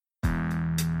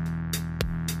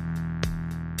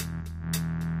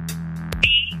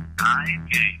Oh,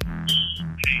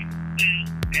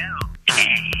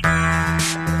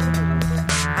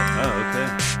 okay.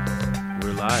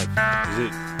 We're live. Is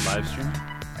it live stream?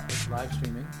 It's live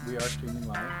streaming. We are streaming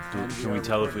live. Can we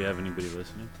tell if we have anybody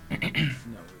listening? No, we don't.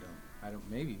 I don't.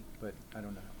 Maybe, but I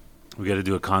don't know. We got to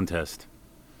do a contest.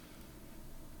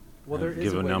 Well, there is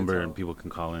give a way number to tell. and people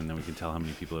can call in, and then we can tell how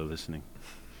many people are listening.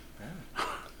 Yeah.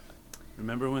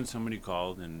 Remember when somebody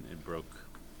called and it broke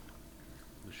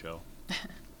the show?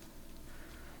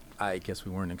 I guess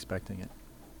we weren't expecting it.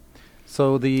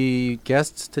 So the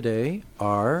guests today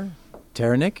are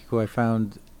Taranik, who I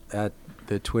found at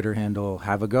the Twitter handle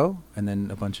Have a Go, and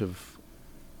then a bunch of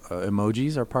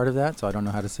emojis are part of that, so I don't know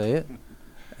how to say it.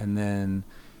 And then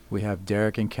we have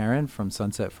Derek and Karen from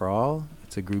Sunset for All.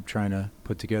 It's a group trying to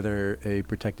put together a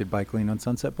protected bike lane on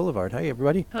Sunset Boulevard. Hi,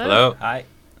 everybody. Hello. Hi.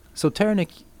 So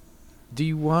Taranik, do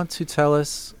you want to tell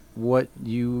us what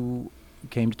you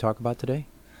came to talk about today?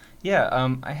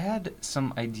 Yeah, I had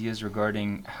some ideas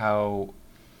regarding how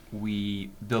we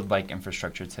build bike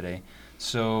infrastructure today.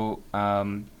 So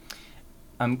I'm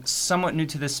somewhat new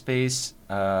to this space,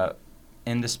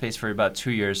 in this space for about 2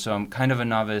 years, so I'm kind of a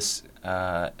novice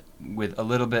with a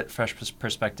little bit fresh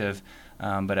perspective,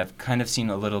 but I've kind of seen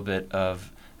a little bit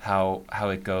of how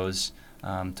it goes,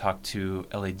 talked to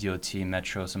LA DOT,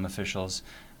 Metro, some officials,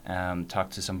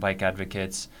 talked to some bike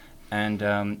advocates, and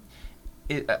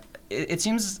it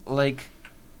seems like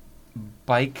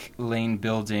bike lane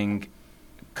building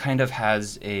kind of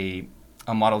has a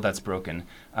model that's broken.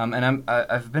 And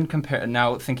I've been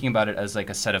now thinking about it as like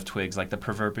a set of twigs, like the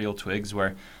proverbial twigs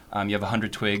where you have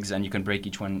 100 twigs and you can break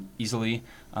each one easily.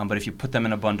 But if you put them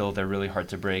in a bundle, they're really hard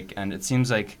to break. And it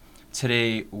seems like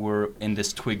today we're in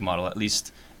this twig model, at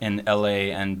least in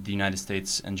LA and the United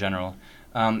States in general.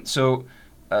 So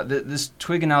this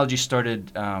twig analogy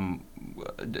started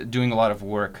doing a lot of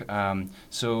work.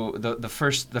 So the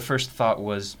first thought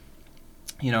was,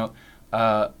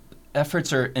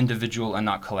 efforts are individual and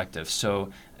not collective.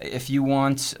 So if you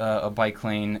want a bike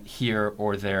lane here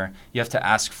or there, you have to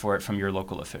ask for it from your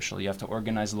local official. You have to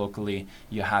organize locally.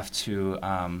 You have to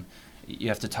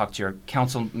talk to your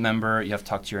council member. You have to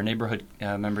talk to your neighborhood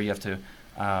member. You have to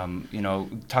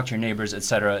talk to your neighbors,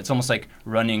 etc. It's almost like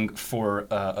running for,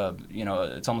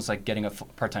 it's almost like getting a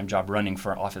part-time job running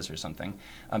for office or something,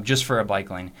 just for a bike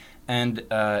lane. And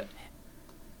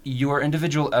your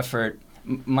individual effort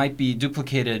might be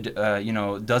duplicated,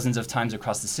 dozens of times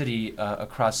across the city,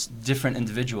 across different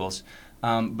individuals.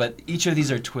 But each of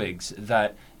these are twigs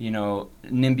that,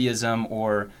 NIMBYism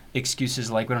or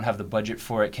excuses like we don't have the budget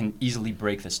for it can easily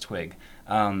break this twig.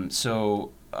 Hundreds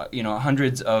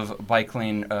of bike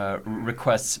lane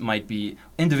requests might be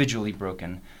individually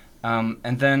broken.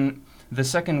 And then the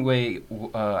second way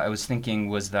I was thinking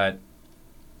was that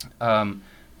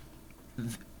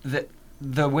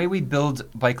the way we build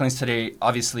bike lanes today,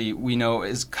 obviously, we know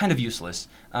is kind of useless.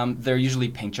 They're usually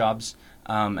paint jobs.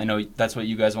 I know that's what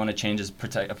you guys want to change is a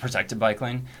protected bike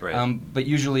lane. Right. But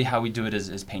usually how we do it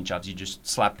is paint jobs. You just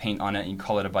slap paint on it and you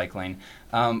call it a bike lane.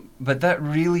 But that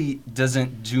really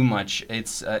doesn't do much.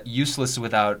 It's useless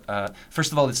without,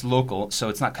 first of all, it's local, so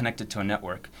it's not connected to a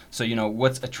network. So,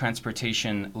 what's a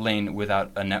transportation lane without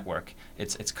a network?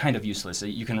 It's kind of useless.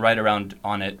 You can ride around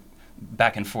on it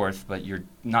back and forth, but you're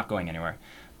not going anywhere.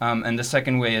 And the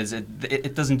second way is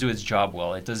it doesn't do its job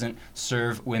well. It doesn't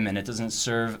serve women. It doesn't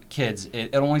serve kids.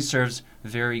 It only serves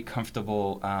very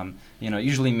comfortable,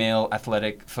 usually male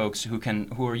athletic folks who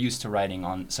are used to riding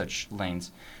on such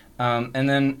lanes. And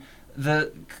then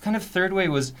the kind of third way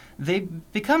was they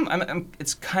become.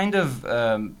 It's kind of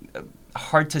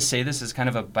hard to say this as kind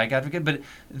of a bike advocate, but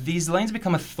these lanes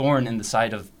become a thorn in the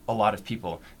side of a lot of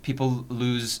people. People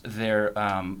lose their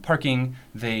parking,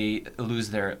 they lose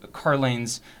their car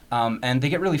lanes, and they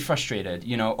get really frustrated.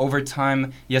 Over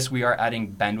time, yes, we are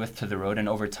adding bandwidth to the road, and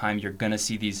over time you're going to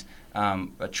see these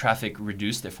traffic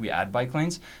reduced if we add bike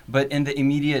lanes, but in the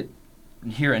immediate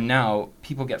here and now,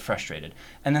 people get frustrated.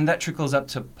 And then that trickles up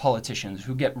to politicians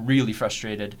who get really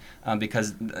frustrated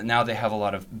because now they have a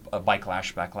lot of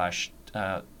backlash,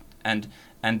 and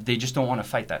they just don't want to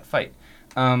fight that fight.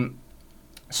 And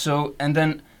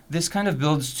then this kind of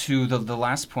builds to the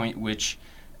last point, which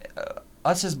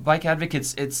us as bike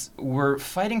advocates, we're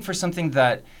fighting for something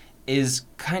that is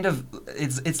kind of,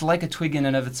 it's like a twig in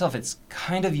and of itself. It's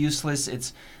kind of useless.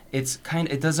 It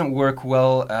doesn't work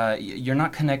well. You're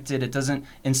not connected. It doesn't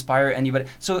inspire anybody.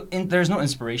 So there's no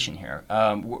inspiration here.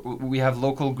 We have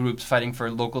local groups fighting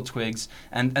for local twigs,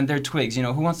 and they're twigs.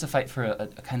 Who wants to fight for a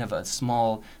kind of a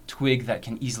small twig that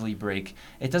can easily break?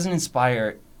 It doesn't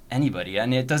inspire anybody,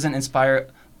 and it doesn't inspire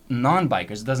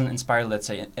non-bikers. It doesn't inspire, let's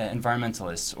say,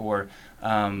 environmentalists or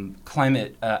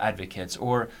climate advocates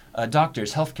or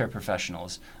doctors, healthcare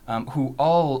professionals, who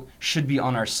all should be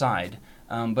on our side.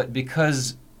 But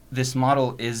because this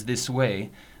model is this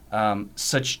way,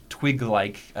 such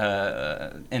twig-like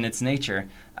in its nature,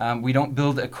 we don't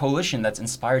build a coalition that's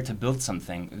inspired to build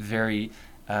something very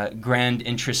grand,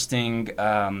 interesting,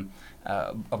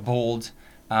 bold.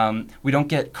 We don't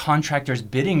get contractors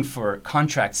bidding for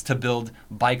contracts to build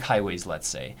bike highways, let's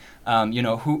say.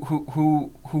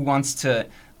 Who wants to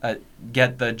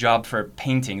get the job for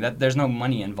painting? There's no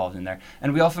money involved in there.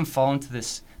 And we often fall into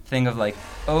this thing of like,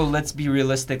 oh, let's be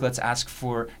realistic, let's ask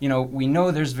for, we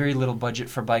know there's very little budget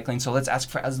for bike lanes, so let's ask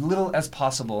for as little as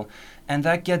possible. And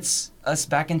that gets us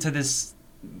back into this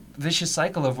vicious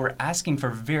cycle of we're asking for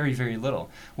very, very little.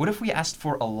 What if we asked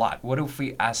for a lot? What if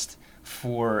we asked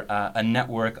for a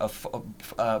network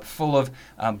full of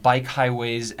bike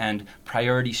highways and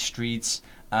priority streets?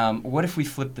 What if we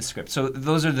flip the script? So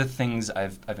those are the things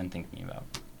I've been thinking about.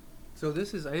 So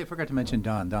this is, I forgot to mention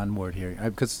Don Ward here,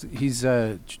 because he's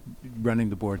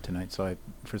running the board tonight, so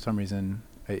for some reason,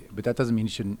 but that doesn't mean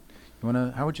you shouldn't.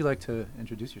 How would you like to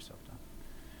introduce yourself,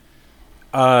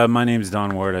 Don? My name is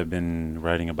Don Ward. I've been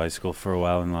riding a bicycle for a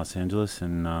while in Los Angeles,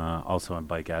 and also I'm a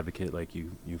bike advocate like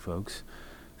you folks.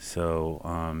 So,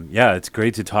 it's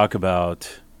great to talk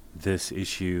about this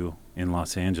issue in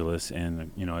Los Angeles,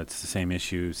 and, it's the same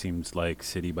issue, seems like,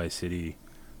 city by city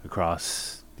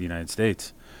across the United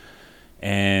States.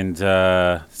 And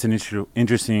it's an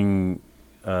interesting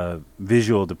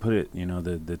visual to put it,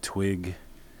 the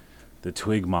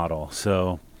twig model.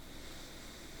 So,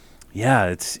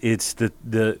 it's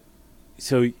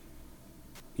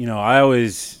I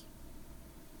always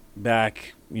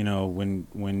back,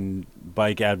 when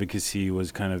bike advocacy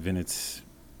was kind of in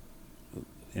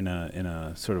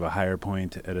a sort of a higher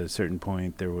point. At a certain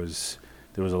point, there was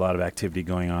a lot of activity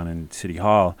going on in City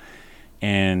Hall,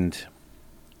 and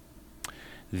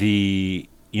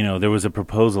there was a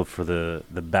proposal for the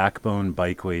Backbone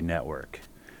Bikeway Network,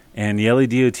 and the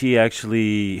LADOT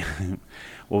actually.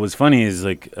 What was funny is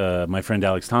my friend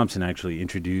Alex Thompson actually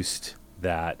introduced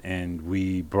that, and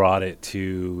we brought it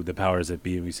to the powers that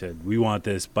be, and we said we want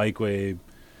this Backbone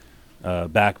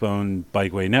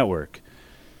Bikeway Network.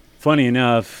 Funny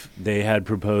enough, they had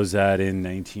proposed that in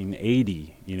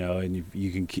 1980, and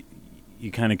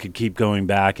you kind of could keep going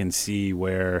back and see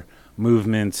where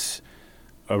movements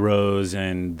arose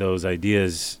and those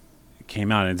ideas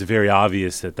came out. And it's very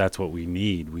obvious that that's what we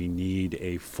need. We need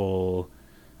a full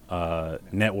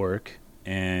network,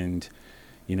 and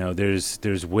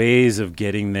there's ways of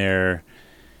getting there,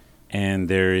 and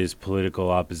there is political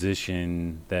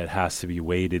opposition that has to be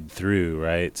waded through,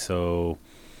 right? So,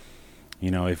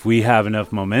 if we have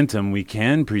enough momentum, we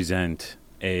can present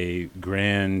a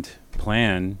grand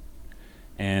plan,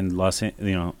 and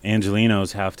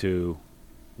Angelenos have to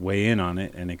weigh in on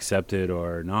it and accept it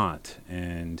or not.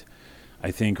 And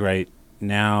I think right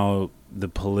now the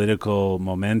political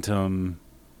momentum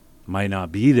might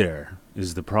not be there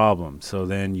is the problem. So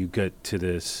then you get to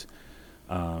this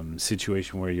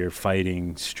situation where you're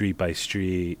fighting street by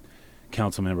street,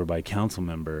 council member by council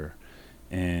member,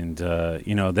 and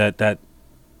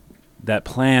that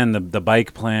plan, the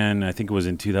bike plan, I think it was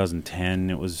in 2010.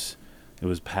 It was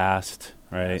passed,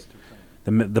 right?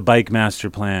 The bike master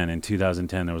plan in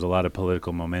 2010. There was a lot of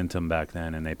political momentum back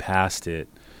then, and they passed it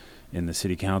in the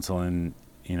city council, and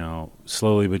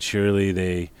slowly but surely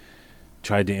they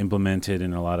tried to implement it,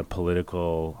 and a lot of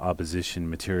political opposition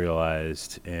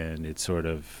materialized, and it's sort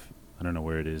of, I don't know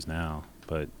where it is now,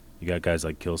 but you got guys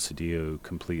like Gil Cedillo who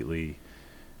completely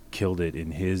killed it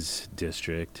in his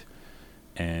district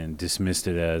and dismissed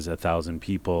it as 1,000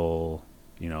 people,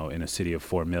 in a city of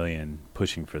 4 million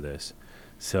pushing for this.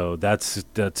 So that's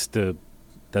the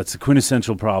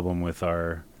quintessential problem with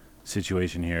our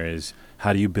situation here is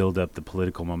how do you build up the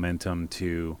political momentum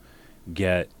to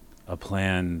get a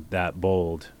plan that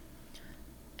bold?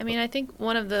 I mean, I think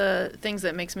one of the things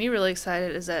that makes me really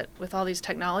excited is that with all these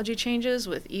technology changes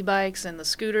with e-bikes and the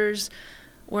scooters,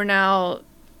 we're now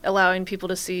allowing people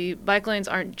to see bike lanes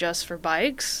aren't just for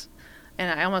bikes.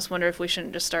 And I almost wonder if we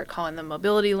shouldn't just start calling them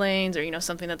mobility lanes or,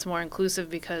 something that's more inclusive,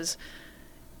 because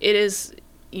it is,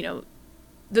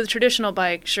 the traditional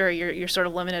bike, sure, you're sort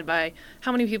of limited by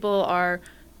how many people are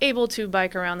able to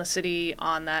bike around the city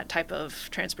on that type of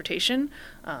transportation.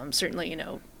 Certainly,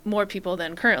 more people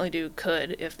than currently do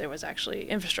could if there was actually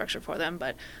infrastructure for them.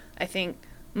 But I think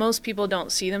most people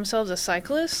don't see themselves as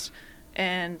cyclists,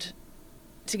 and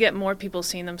to get more people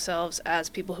seeing themselves as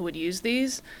people who would use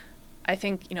these, I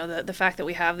think, the fact that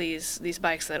we have these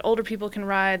bikes that older people can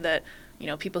ride, that,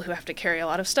 people who have to carry a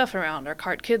lot of stuff around or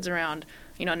cart kids around.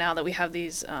 Now that we have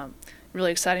these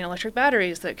really exciting electric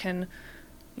batteries that can,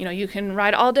 you can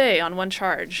ride all day on one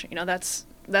charge. That's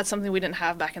something we didn't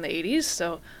have back in the 80s.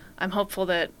 So I'm hopeful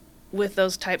that with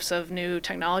those types of new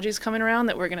technologies coming around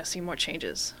that we're going to see more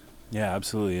changes. Yeah,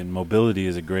 absolutely. And mobility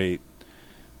is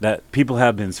that people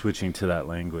have been switching to that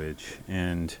language.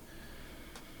 And,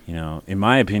 in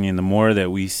my opinion, the more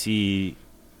that we see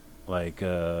like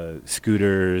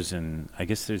scooters, and I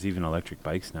guess there's even electric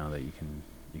bikes now that you can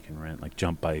rent, like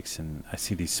jump bikes, and I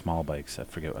see these small bikes. I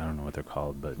don't know what they're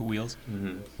called, but Wheels.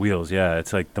 Mm-hmm. Wheels. Yeah,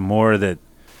 it's like the more that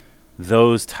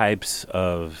those types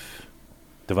of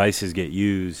devices get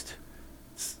used,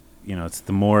 it's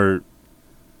the more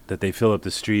that they fill up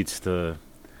the streets, the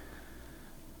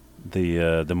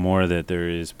more that there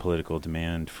is political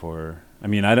demand for. I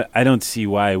mean, I don't see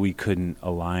why we couldn't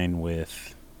align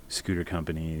with scooter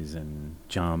companies and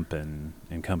Jump and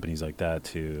companies like that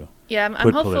to I'm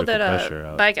put hopeful political that pressure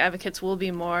out. bike advocates will be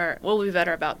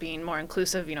better about being more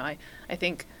inclusive. I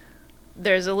think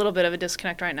there's a little bit of a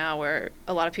disconnect right now where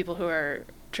a lot of people who are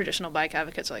traditional bike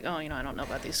advocates are like, I don't know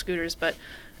about these scooters, but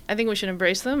I think we should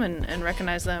embrace them and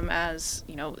recognize them as,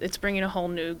 it's bringing a whole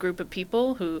new group of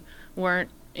people who weren't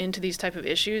into these type of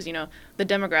issues. The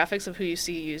demographics of who you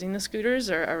see using the scooters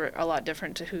are a lot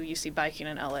different to who you see biking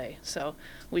in LA. So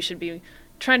we should be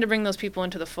trying to bring those people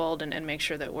into the fold and make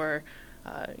sure that we're,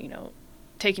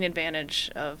 taking advantage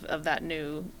of that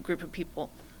new group of people.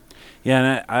 Yeah,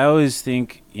 and I always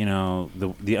think,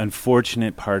 the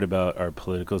unfortunate part about our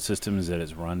political system is that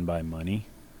it's run by money.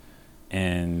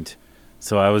 And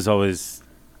so I was always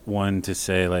one to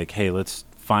say, like, hey, let's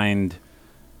find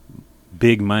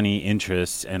big money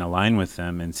interests and align with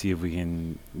them and see if we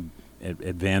can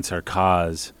advance our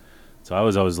cause. So I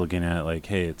was always looking at, like,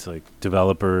 hey, it's like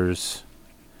developers,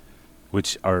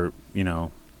 which are,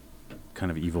 kind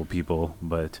of evil people,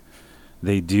 but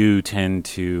they do tend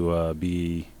to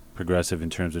be progressive in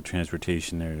terms of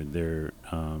transportation. They're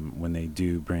when they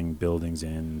do bring buildings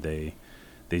in, they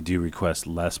do request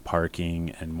less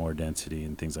parking and more density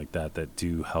and things like that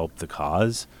do help the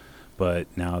cause. But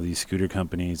now these scooter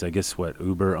companies, I guess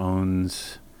Uber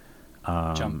owns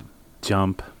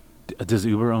Jump. Does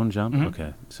Uber own Jump? Mm-hmm.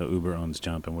 Okay, so Uber owns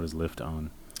Jump, and what does Lyft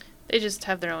own? They just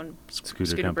have their own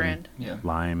scooter company? brand. Yeah.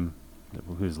 Lime.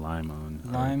 Who's Lime own?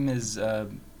 Lime is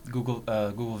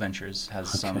Google Ventures has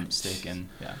some stake in.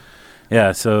 Yeah.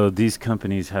 Yeah, so these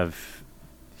companies have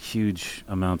huge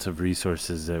amounts of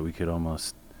resources that we could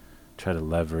almost try to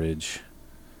leverage.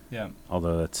 Yeah.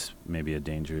 Although that's maybe a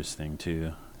dangerous thing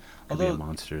too. Could be a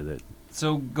monster that.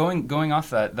 So going off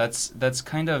that's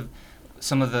kind of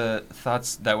some of the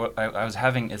thoughts that I was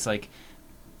having. It's like,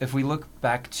 if we look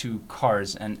back to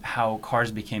cars and how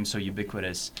cars became so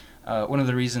ubiquitous, one of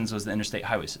the reasons was the interstate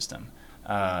highway system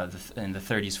in the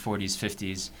 30s,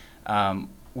 40s, 50s.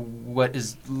 What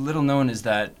is little known is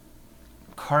that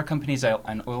car companies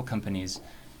and oil companies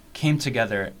came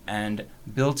together and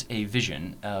built a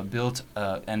vision,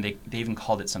 and they even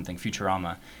called it something,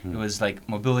 Futurama. It was like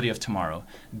mobility of tomorrow,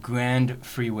 grand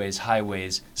freeways,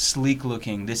 highways, sleek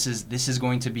looking. This is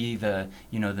going to be the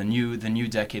new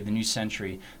decade, the new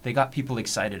century. They got people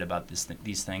excited about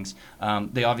these things.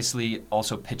 They obviously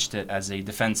also pitched it as a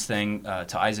defense thing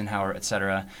to Eisenhower,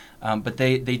 etc. But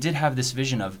they did have this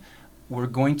vision of, we're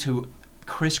going to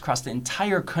crisscross the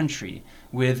entire country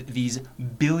with these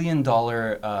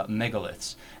billion-dollar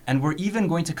megaliths. And we're even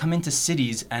going to come into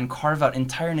cities and carve out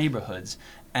entire neighborhoods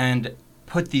and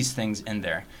put these things in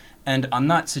there. And I'm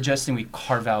not suggesting we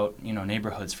carve out,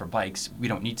 neighborhoods for bikes. We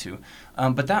don't need to.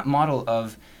 But that model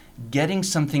of getting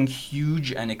something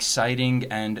huge and exciting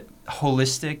and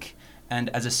holistic and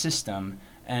as a system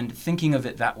and thinking of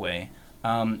it that way,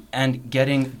 and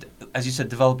getting, as you said,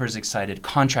 developers excited,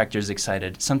 contractors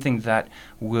excited, something that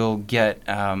will get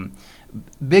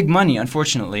big money,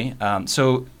 unfortunately.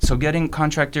 So getting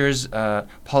contractors,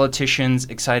 politicians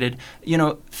excited.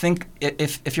 Think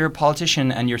if you're a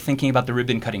politician and you're thinking about the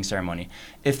ribbon cutting ceremony.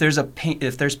 If there's a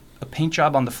paint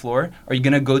job on the floor, are you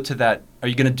going to go to that? Are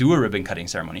you going to do a ribbon cutting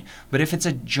ceremony? But if it's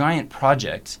a giant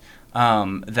project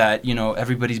that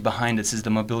everybody's behind, this is the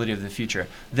mobility of the future,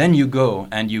 then you go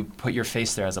and you put your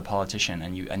face there as a politician,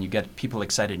 and you get people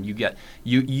excited, and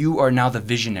you are now the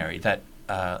visionary that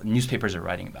newspapers are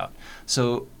writing about.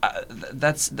 So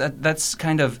that's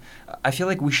kind of, I feel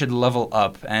like we should level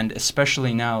up, and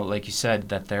especially now, like you said,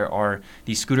 that there are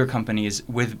these scooter companies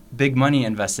with big money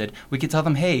invested. We could tell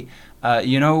them, hey,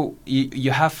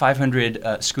 you have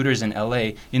 500 scooters in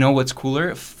LA. You know what's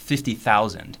cooler?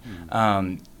 50,000.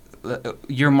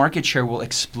 Your market share will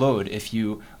explode if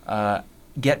you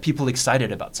get people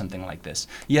excited about something like this.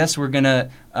 Yes, we're gonna,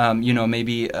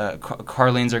 maybe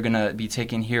car lanes are gonna be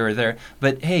taken here or there,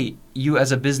 but hey, you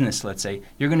as a business, let's say,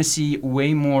 you're gonna see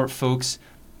way more folks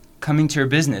coming to your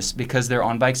business because they're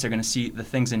on bikes. They're going to see the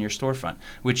things in your storefront,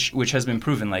 which has been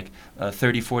proven, like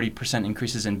 30-40%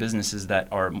 increases in businesses that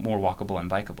are more walkable and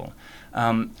bikeable.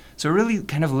 So really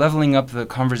kind of leveling up the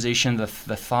conversation, the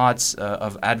thoughts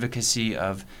of advocacy,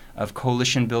 of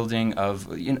coalition building, of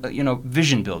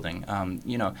vision building.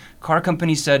 Car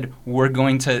companies said we're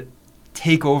going to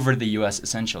take over the U.S.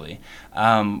 essentially.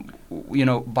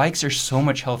 Bikes are so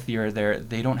much healthier.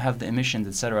 They don't have the emissions,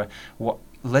 etc.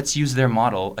 Let's use their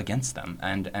model against them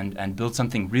and build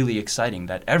something really exciting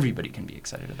that everybody can be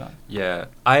excited about. Yeah,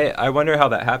 I wonder how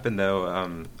that happened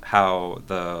though. How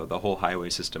the whole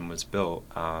highway system was built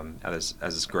as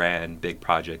this grand big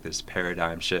project, this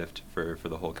paradigm shift for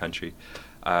the whole country.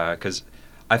 Because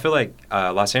I feel like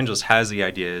Los Angeles has the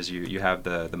ideas. You have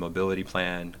the mobility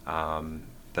plan,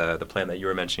 the plan that you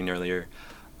were mentioning earlier.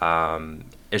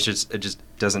 It just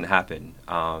doesn't happen.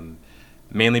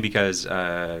 Mainly because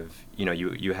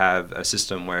you have a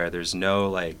system where there's no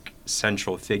like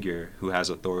central figure who has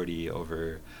authority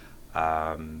over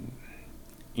the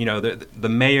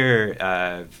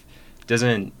mayor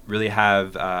doesn't really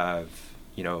have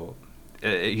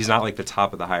he's not like the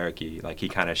top of the hierarchy. Like he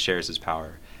kind of shares his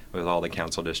power with all the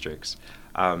council districts.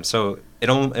 So it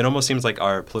almost seems like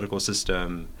our political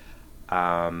system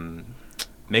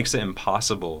makes it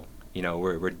impossible.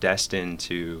 We're destined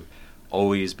to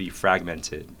always be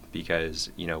fragmented because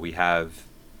we have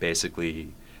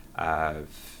basically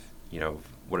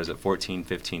 14,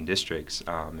 15 districts,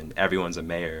 and everyone's a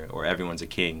mayor or everyone's a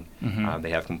king. Mm-hmm. They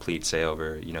have complete say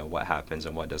over what happens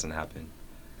and what doesn't happen.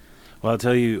 Well, I'll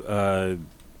tell you,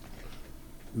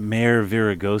 Mayor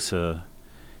Villaraigosa,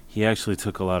 he actually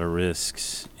took a lot of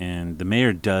risks, and the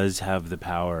mayor does have the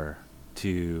power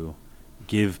to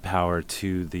give power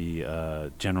to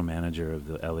the general manager of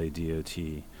the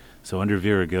LADOT. So under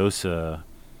Villaraigosa,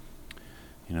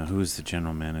 who was the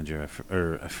general manager? I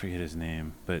forget his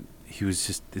name, but he was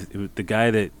just the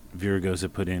guy that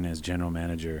Villaraigosa put in as general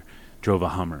manager drove a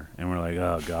Hummer, and we're like,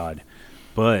 oh God.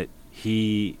 But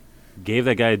he gave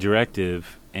that guy a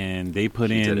directive, and they put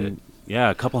in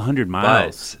a couple hundred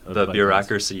miles. But the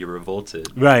bureaucracy revolted.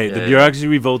 Right, the bureaucracy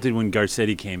revolted when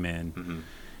Garcetti came in. Mm-hmm.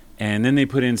 And then they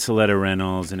put in Soletta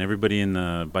Reynolds, and everybody in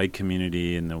the bike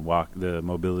community and the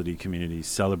mobility community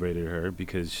celebrated her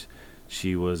because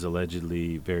she was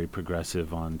allegedly very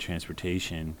progressive on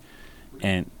transportation. What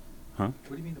do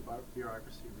you mean the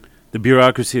bureaucracy? The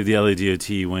bureaucracy of the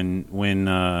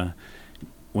LADOT.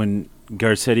 When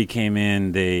Garcetti came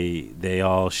in, they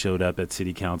all showed up at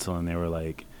city council and they were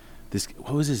like,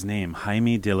 what was his name?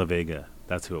 Jaime de la Vega.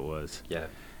 That's who it was. Yeah.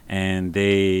 And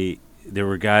there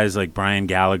were guys like Brian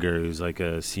Gallagher, who's like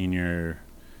a senior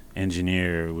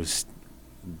engineer.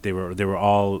 They were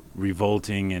all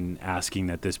revolting and asking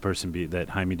that this person that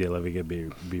Jaime de la Vega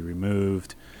be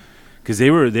removed, because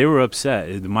they were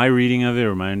upset. My reading of it,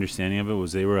 or my understanding of it,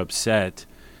 was they were upset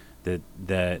that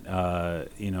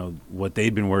what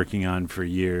they'd been working on for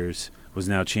years was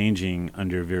now changing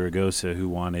under Villaraigosa, who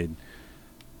wanted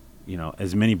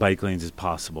as many bike lanes as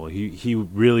possible. He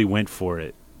really went for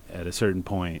it at a certain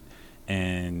point.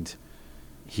 And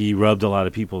he rubbed a lot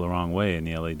of people the wrong way in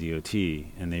the LADOT,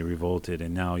 and they revolted.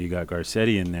 And now you got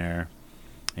Garcetti in there,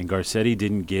 and Garcetti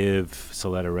didn't give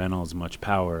Soletta Reynolds much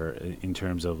power in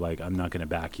terms of like, I'm not going to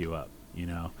back you up,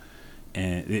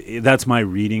 And that's my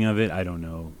reading of it. I don't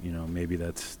know, maybe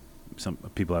that's some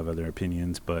people have other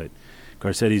opinions, but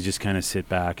Garcetti's just kind of sit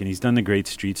back, and he's done the Great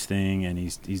Streets thing, and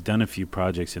he's done a few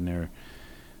projects, and they're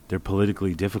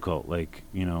politically difficult. Like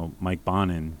Mike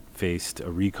Bonin faced a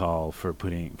recall for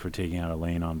taking out a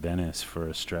lane on Venice for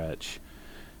a stretch,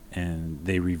 and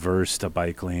they reversed a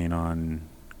bike lane on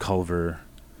Culver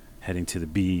heading to the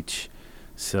beach.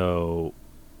 So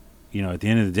at the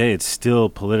end of the day, it's still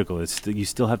political. You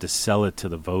still have to sell it to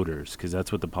the voters, because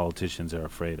that's what the politicians are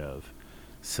afraid of.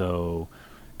 So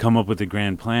come up with a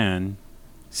grand plan,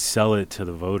 sell it to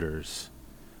the voters,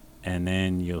 and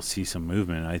then you'll see some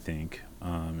movement, I think.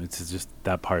 It's just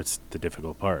that part's the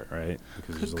difficult part, right?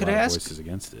 Because there's a lot of voices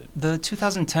against it. The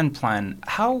 2010 plan,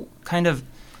 how kind of,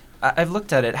 I've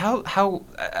looked at it, how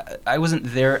I wasn't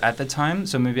there at the time,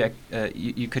 so maybe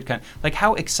you could kind of, like,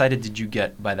 how excited did you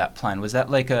get by that plan? Was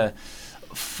that like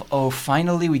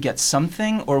finally we get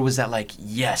something, or was that like,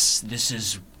 yes, this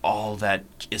is all that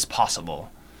is possible?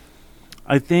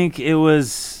 I think it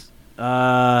was,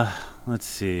 let's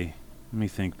see. Let me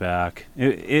think back.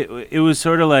 It was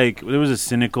sort of like there was a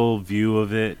cynical view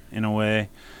of it in a way.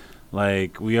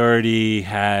 Like, we already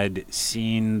had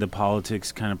seen the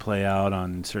politics kind of play out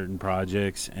on certain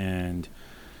projects, and,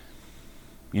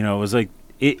 you know, it was like,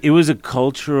 it was a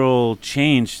cultural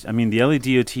change. I mean, the LA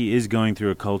DOT is going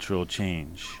through a cultural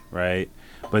change, right?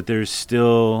 But there's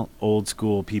still old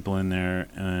school people in there.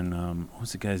 And what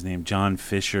was the guy's name? John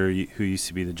Fisher, who used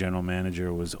to be the general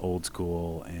manager, was old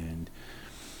school. And,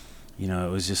 you know,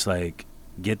 it was just like,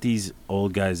 get these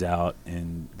old guys out,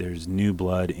 and there's new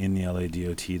blood in the LA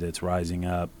DOT that's rising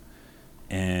up.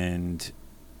 And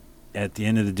at the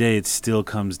end of the day, it still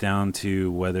comes down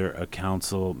to whether a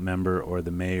council member or the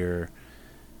mayor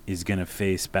is going to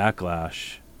face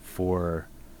backlash for,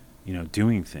 you know,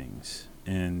 doing things.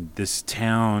 And this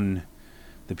town,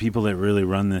 the people that really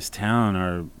run this town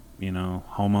are, you know,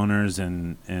 homeowners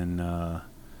and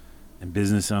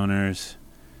business owners,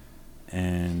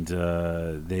 and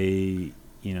they,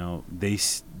 you know,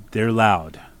 they're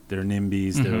loud. They're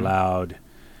NIMBYs. Mm-hmm. They're loud.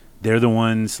 They're the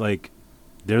ones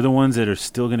that are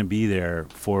still going to be there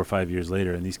 4 or 5 years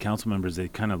later. And these council members, they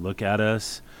kind of look at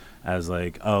us as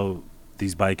like, oh,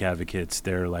 these bike advocates,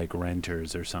 they're like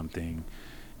renters or something.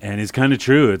 And it's kind of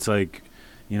true. It's like,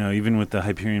 you know, even with the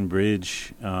Hyperion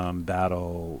Bridge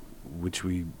battle, which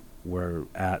we were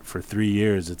at for 3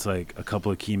 years, it's like a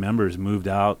couple of key members moved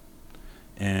out,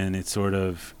 and it's sort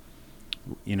of,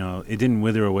 you know, it didn't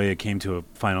wither away. It came to a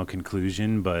final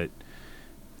conclusion, but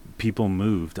people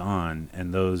moved on,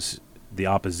 and the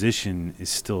opposition is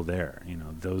still there. You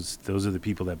know, those are the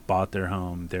people that bought their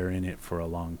home. They're in it for a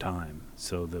long time.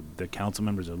 So the council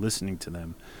members are listening to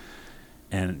them.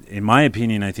 And in my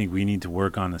opinion, I think we need to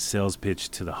work on a sales pitch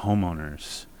to the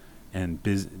homeowners and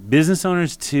business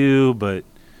owners too, but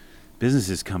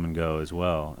businesses come and go as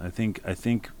well. I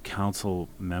think council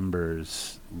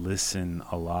members listen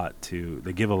a lot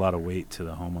they give a lot of weight to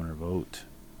the homeowner vote,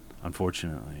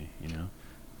 unfortunately, you know.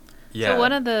 Yeah. So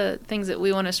one of the things that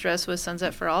we want to stress with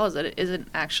Sunset for All is that it isn't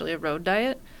actually a road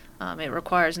diet. It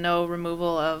requires no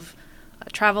removal of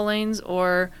travel lanes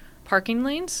or parking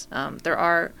lanes. There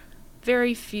are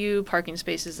very few parking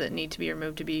spaces that need to be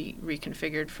removed to be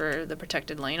reconfigured for the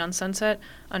protected lane on Sunset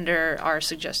under our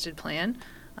suggested plan.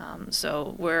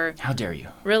 So we're How dare you?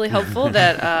 really hopeful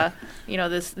that you know,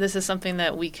 this is something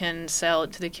that we can sell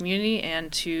to the community,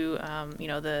 and to you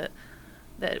know, that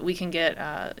we can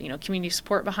get you know, community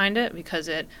support behind it, because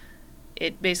it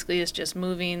basically is just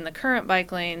moving the current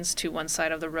bike lanes to one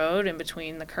side of the road in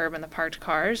between the curb and the parked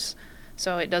cars.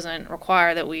 So it doesn't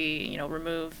require that we, you know,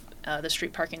 remove the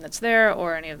street parking that's there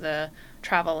or any of the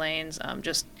travel lanes.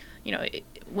 Just, you know,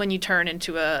 when you turn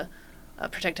into a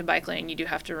protected bike lane, you do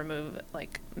have to remove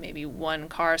like maybe one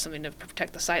car or something to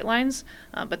protect the sight lines,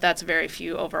 but that's very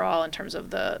few overall in terms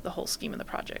of the whole scheme of the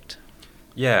project.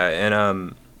 Yeah,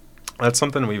 and that's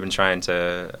something we've been trying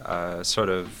to sort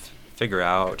of figure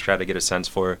out, try to get a sense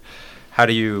for. How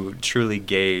do you truly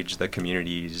gauge the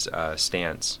community's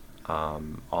stance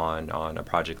on a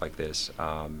project like this?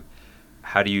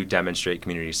 How do you demonstrate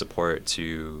community support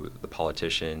to the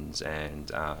politicians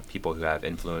and people who have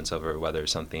influence over whether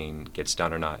something gets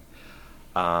done or not?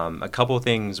 A couple of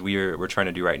things we're trying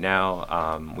to do right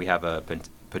now. We have a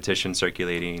petition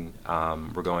circulating.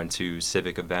 We're going to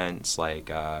civic events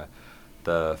like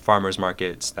the farmers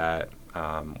markets that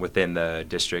within the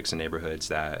districts and neighborhoods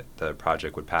that the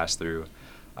project would pass through.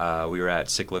 We were at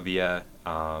Ciclavia,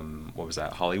 what was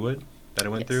that, Hollywood that it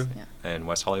went through? Yeah. In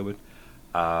West Hollywood.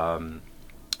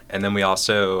 And then we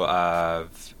also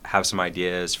have some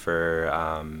ideas for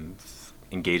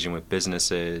engaging with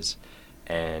businesses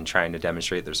and trying to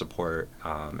demonstrate their support,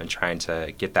 and trying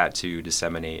to get that to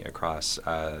disseminate across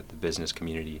the business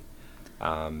community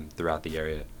throughout the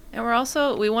area. And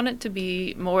we want it to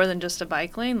be more than just a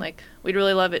bike lane. Like, we'd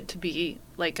really love it to be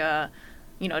like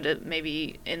you know, to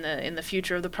maybe in the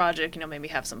future of the project, you know, maybe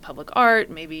have some public art,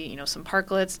 maybe, you know, some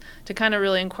parklets, to kind of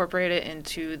really incorporate it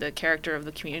into the character of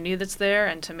the community that's there,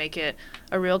 and to make it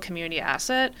a real community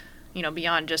asset, you know,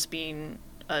 beyond just being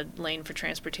a lane for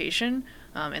transportation.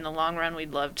 In the long run,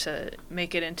 we'd love to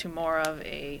make it into more of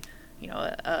a, you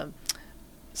know,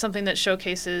 something that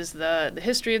showcases the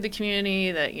history of the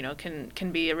community, that, you know,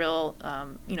 can be a real,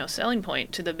 you know, selling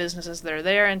point to the businesses that are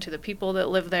there and to the people that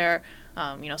live there.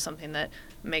 You know, something that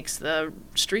makes the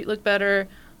street look better.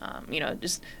 You know,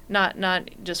 just not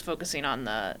just focusing on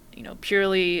the, you know,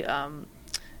 purely,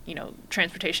 you know,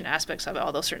 transportation aspects of it,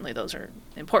 although certainly those are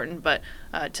important, but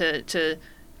to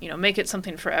you know, make it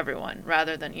something for everyone,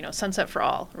 rather than, you know, Sunset for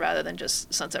All, rather than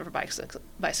just Sunset for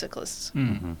bicyclists.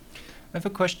 Mm-hmm. I have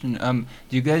a question.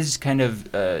 Do you guys kind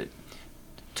of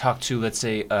talk to, let's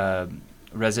say,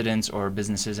 residents or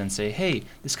businesses and say, hey,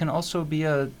 this can also be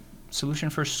a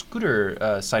solution for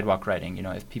scooter sidewalk riding. You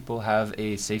know, if people have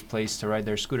a safe place to ride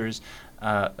their scooters,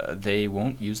 they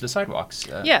won't use the sidewalks.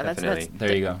 Yeah, Definitely.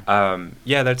 There you go.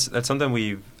 Yeah, that's something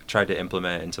we've tried to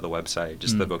implement into the website.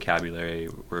 Just the vocabulary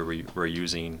we're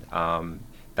using.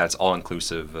 That's all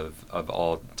inclusive of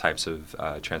all types of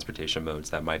transportation modes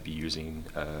that might be using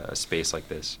a space like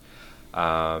this.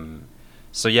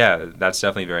 So yeah, that's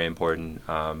definitely very important.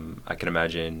 I can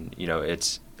imagine, you know,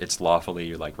 it's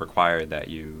lawfully like required that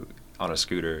you on a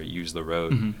scooter use the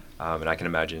road, and I can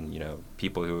imagine, you know,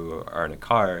 people who are in a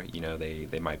car, you know,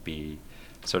 they might be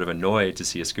sort of annoyed to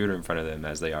see a scooter in front of them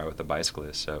as they are with a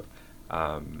bicyclist. So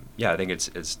yeah, I think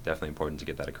it's definitely important to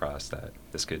get that across that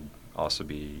this could also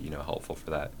be, you know, helpful for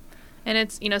that. And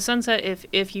it's, you know, Sunset,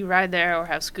 if you ride there or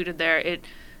have scooted there, it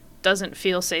doesn't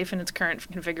feel safe in its current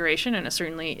configuration, and it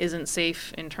certainly isn't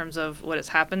safe in terms of what has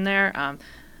happened there.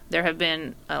 There have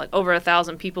been like over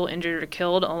 1,000 people injured or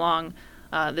killed along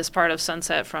this part of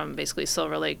Sunset from basically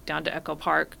Silver Lake down to Echo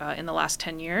Park in the last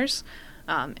 10 years.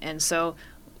 And so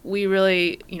we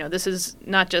really, you know, this is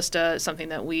not just something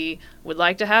that we would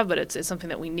like to have, but it's something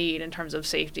that we need in terms of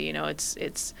safety. You know,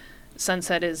 it's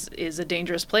Sunset is a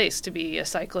dangerous place to be a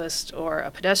cyclist or a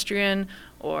pedestrian,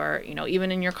 or, you know,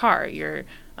 even in your car. You're,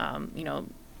 you know,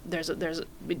 there's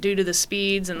due to the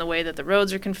speeds and the way that the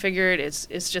roads are configured,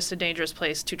 it's just a dangerous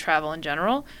place to travel in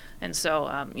general. And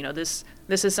so, you know, this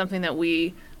is something that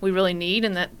we really need,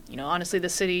 and that, you know, honestly, the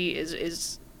city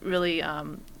is really,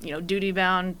 you know, duty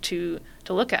bound to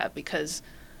look at, because,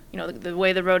 you know, the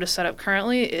way the road is set up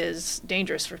currently is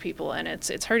dangerous for people, and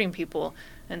it's hurting people.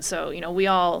 And so, you know, we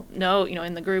all know, you know,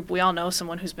 in the group, we all know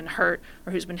someone who's been hurt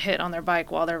or who's been hit on their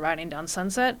bike while they're riding down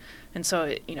Sunset. And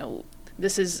so, you know,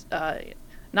 this is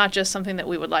not just something that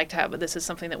we would like to have, but this is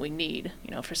something that we need,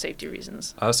 you know, for safety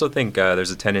reasons. I also think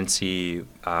there's a tendency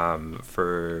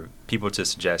for people to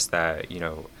suggest that, you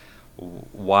know,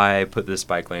 why put this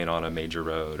bike lane on a major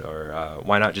road, or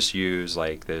why not just use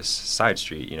like this side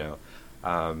street, you know.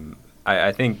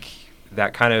 I think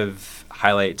that kind of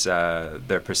highlights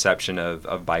their perception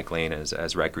of bike lane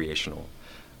as recreational.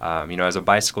 You know, as a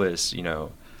bicyclist, you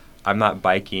know, I'm not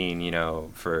biking, you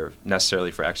know,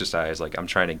 necessarily for exercise. Like, I'm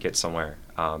trying to get somewhere.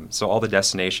 So all the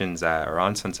destinations that are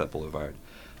on Sunset Boulevard,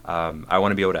 I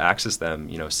want to be able to access them,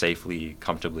 you know, safely,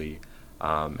 comfortably.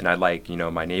 And I'd like, you know,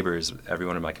 my neighbors,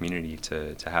 everyone in my community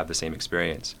to have the same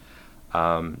experience.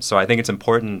 So I think it's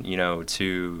important, you know,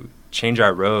 to change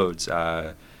our roads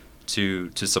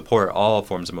to support all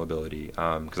forms of mobility.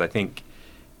 Because I think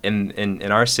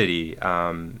in our city,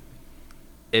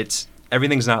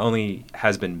 everything's not only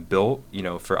has been built, you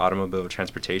know, for automobile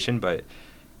transportation, but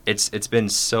it's been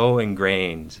so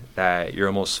ingrained that you're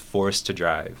almost forced to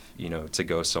drive, you know, to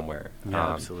go somewhere.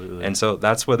 Yeah, absolutely. And so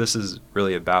that's what this is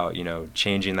really about, you know,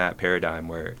 changing that paradigm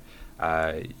where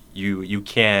you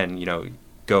can, you know,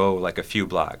 go like a few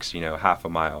blocks, you know, half a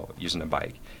mile using a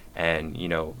bike, and, you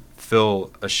know,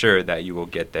 feel assured that you will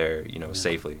get there, you know,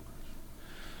 safely.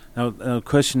 Now, a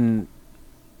question,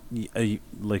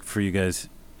 like for you guys,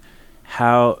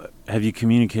 how have you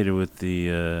communicated with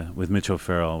with Mitch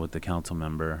O'Farrell, with the council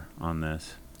member, on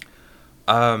this?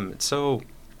 So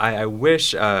I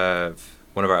wish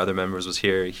one of our other members was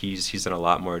here. He's in a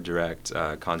lot more direct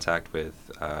contact with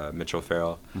Mitch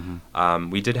O'Farrell. Mm-hmm.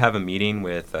 We did have a meeting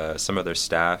with some of their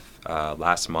staff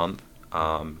last month.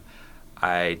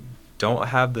 I don't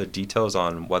have the details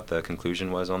on what the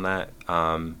conclusion was on that,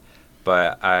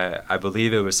 but I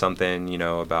believe it was something, you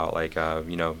know, about like,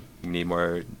 you know, we need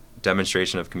more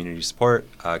demonstration of community support.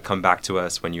 Come back to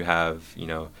us when you have, you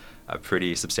know, a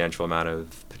pretty substantial amount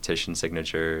of petition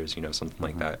signatures, you know, something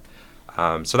like that.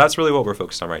 So that's really what we're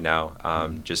focused on right now,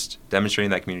 just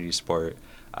demonstrating that community support,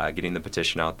 getting the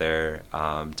petition out there,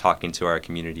 talking to our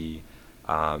community,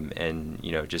 and,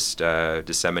 you know, just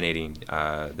disseminating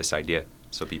this idea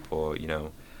so people, you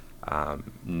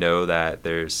know that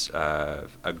there's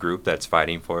a group that's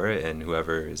fighting for it, and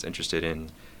whoever is interested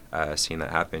in seeing that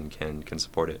happen can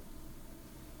support it.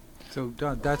 So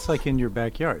that's like in your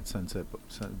backyard, Sunset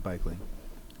Bike Lane.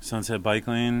 Sunset Bike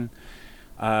Lane.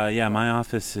 Yeah, my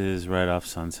office is right off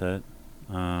Sunset.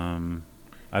 I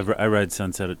ride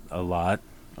Sunset a lot,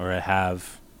 or I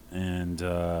have, and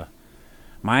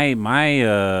my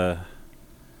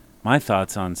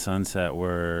thoughts on Sunset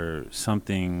were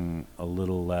something a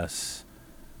little less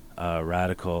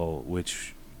radical.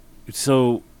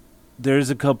 So there's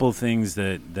a couple things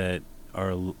that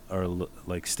are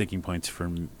like sticking points for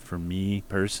me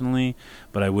personally,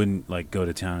 but I wouldn't like go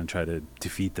to town and try to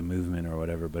defeat the movement or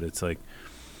whatever. But it's like,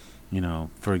 you know,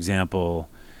 for example,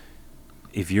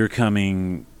 if you're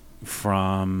coming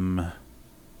from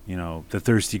the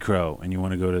Thirsty Crow and you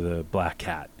want to go to the Black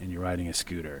Cat and you're riding a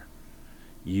scooter,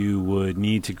 you would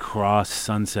need to cross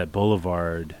Sunset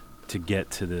Boulevard to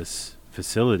get to this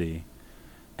facility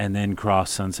and then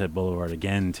cross Sunset Boulevard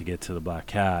again to get to the Black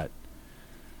Cat.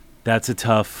 That's a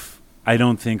tough... I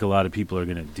don't think a lot of people are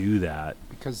going to do that.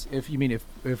 Because if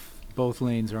both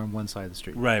lanes are on one side of the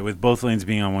street. Right, with both lanes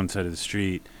being on one side of the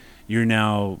street, you're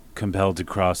now compelled to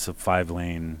cross a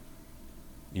 5-lane,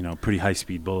 pretty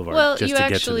high-speed boulevard just to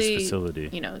get to this facility.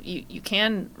 You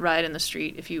can ride in the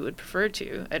street if you would prefer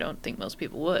to. I don't think most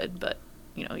people would, but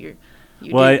you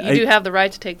do have the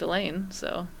right to take the lane.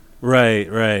 So right.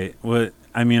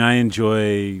 I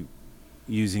enjoy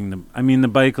using the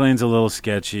bike lane's a little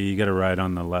sketchy. You got to ride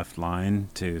on the left line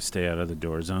to stay out of the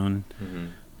door zone. Mm-hmm.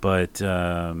 But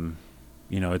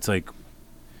it's like,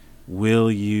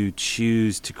 will you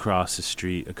choose to cross the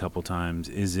street a couple times?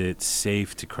 Is it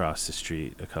safe to cross the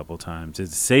street a couple times?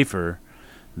 Is it safer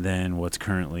than what's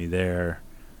currently there,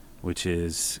 which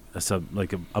is a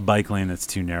bike lane that's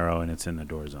too narrow and it's in the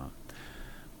door zone?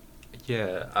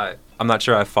 Yeah, I'm not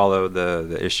sure I follow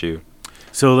the issue.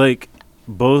 So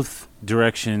both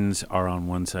directions are on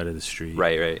one side of the street.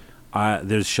 Right.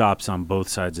 There's shops on both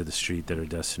sides of the street that are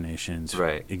destinations.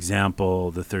 Right.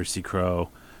 Example, the Thirsty Crow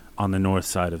on the north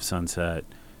side of Sunset,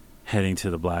 heading to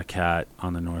the Black Cat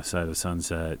on the north side of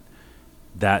Sunset.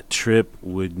 That trip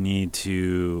would need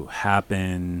to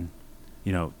happen,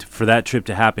 for that trip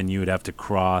to happen, you would have to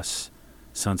cross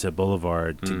Sunset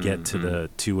Boulevard to get to the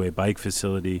two-way bike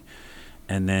facility.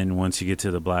 And then once you get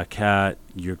to the Black Cat,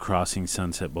 you're crossing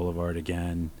Sunset Boulevard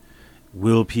again.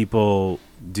 Will people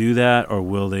do that, or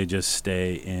will they just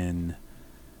stay in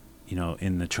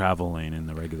the travel lane in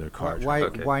the regular car?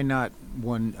 Why not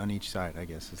one on each side, I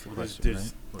guess, is the question,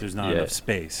 right? There's not enough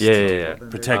space. Yeah.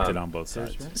 Protected on both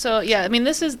sides. So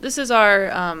this is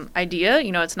our idea.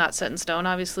 It's not set in stone.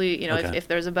 Obviously, Okay. if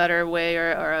there's a better way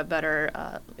or a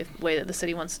better way that the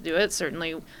city wants to do it,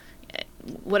 certainly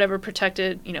whatever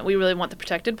protected, we really want the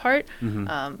protected part.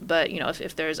 Mm-hmm. But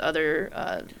if there's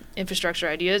other infrastructure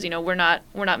ideas, we're not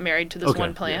married to this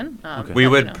one plan. Okay. We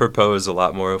would propose a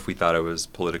lot more if we thought it was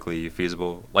politically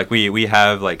feasible. We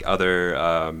have other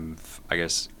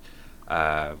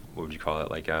what would you call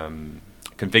it,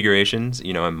 configurations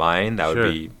in mind that Sure.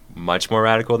 would be much more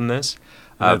radical than this.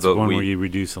 That's but one where you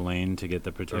reduce a lane to get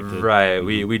the protected. Right.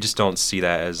 Mm-hmm. We just don't see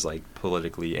that as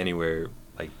politically anywhere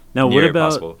now. Near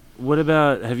possible. What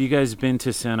about? Have you guys been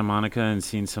to Santa Monica and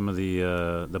seen some of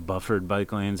the buffered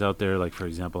bike lanes out there? Like, for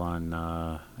example, on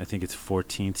I think it's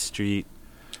 14th Street.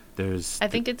 I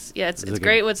think it's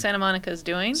great what Santa Monica is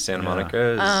doing. Santa Monica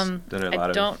is doing a lot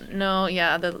I don't know.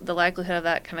 Yeah, the likelihood of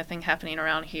that kind of thing happening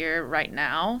around here right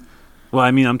now. Well,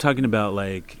 I'm talking about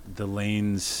the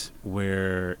lanes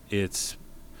where it's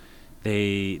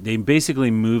they basically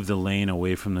move the lane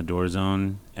away from the door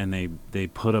zone, and they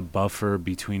put a buffer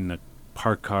between the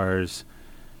parked cars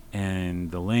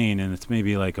and the lane, and it's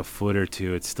maybe a foot or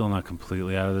two. It's still not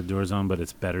completely out of the door zone, but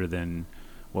it's better than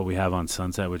what we have on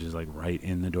Sunset, which is right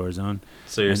in the door zone.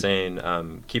 So you're saying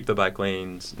keep the bike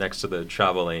lanes next to the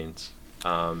travel lanes,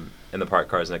 and the parked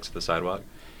cars next to the sidewalk,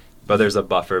 but there's a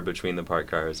buffer between the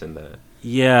parked cars and the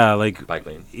bike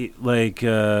lane.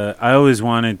 I always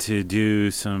wanted to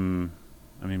do some.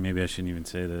 Maybe I shouldn't even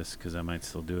say this because I might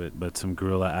still do it, but some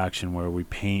guerrilla action where we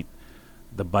paint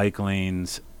the bike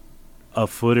lanes a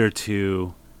foot or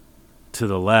two to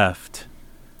the left.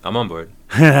 I'm on board.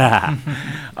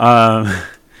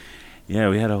 Yeah,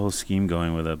 we had a whole scheme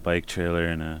going with a bike trailer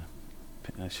and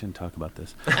I shouldn't talk about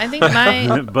this. I think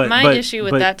my issue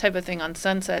with but that type of thing on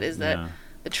Sunset is that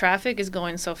the traffic is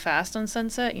going so fast on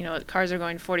Sunset. Cars are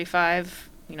going 45,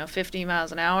 50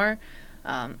 miles an hour,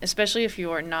 especially if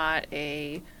you are not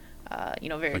a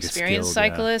very experienced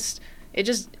cyclist. It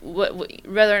just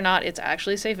whether or not it's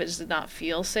actually safe, it just does not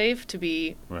feel safe to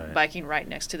be biking right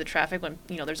next to the traffic when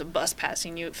there's a bus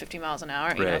passing you at 50 miles an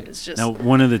hour. Right. It's just now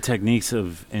one of the techniques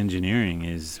of engineering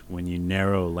is when you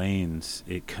narrow lanes,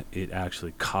 it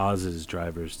actually causes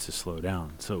drivers to slow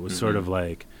down. So it was sort of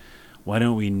why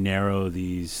don't we narrow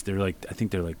these? I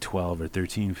think they're 12 or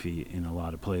 13 feet in a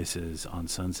lot of places on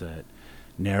Sunset.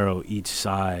 Narrow each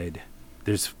side.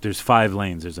 There's 5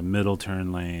 lanes. There's a middle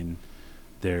turn lane.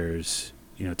 There's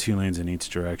 2 lanes in each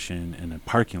direction, and a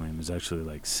parking lane. There's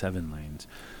actually 7 lanes.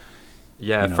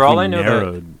 Yeah, for all I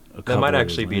know, that might of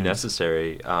actually those be lanes.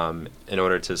 necessary in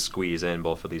order to squeeze in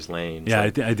both of these lanes. Yeah,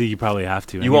 I think you probably have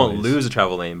to. You won't lose a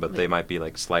travel lane, but they might be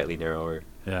slightly narrower.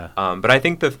 Yeah. But I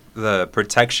think the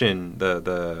protection,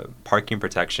 the parking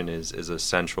protection is a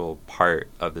central part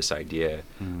of this idea.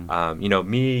 Mm. You know,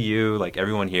 me, you, like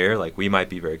everyone here, like we might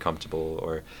be very comfortable,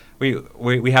 or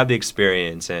we have the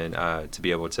experience and to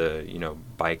be able to, you know,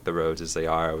 bike the roads as they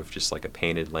are with just like a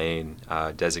painted lane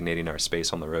designating our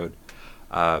space on the road.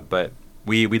 But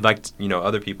we'd like to, you know,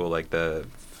 other people like the,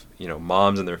 you know,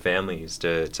 moms and their families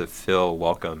to feel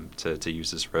welcome to use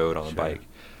this road on a bike.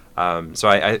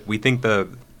 So we think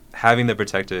having the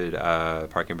protected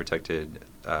parking protected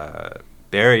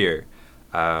barrier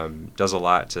does a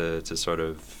lot to sort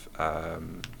of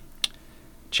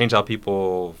change how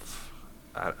people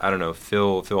I don't know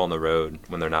feel on the road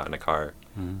when they're not in a car.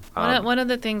 One of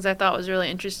the things I thought was really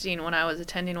interesting when I was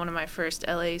attending one of my first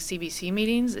LA CBC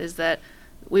meetings is that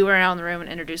we went around the room and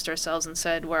introduced ourselves and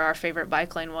said where our favorite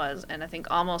bike lane was. And I think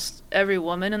almost every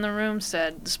woman in the room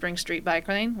said the Spring Street bike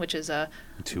lane, which is a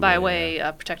byway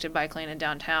protected bike lane in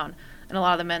downtown. And a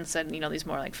lot of the men said, you know, these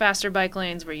more like faster bike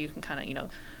lanes where you can kind of, you know,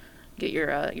 get your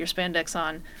spandex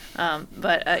on.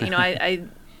 But you know,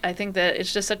 I think that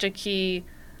it's just such a key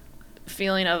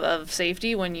feeling of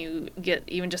safety when you get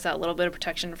even just that little bit of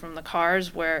protection from the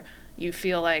cars where you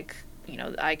feel like, you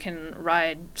know, I can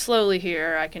ride slowly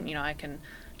here. I can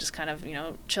just kind of, you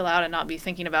know, chill out and not be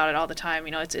thinking about it all the time.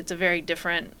 You know, it's a very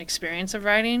different experience of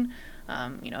riding.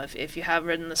 You know, if you have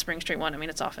ridden the Spring Street one, I mean,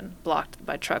 it's often blocked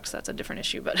by trucks. That's a different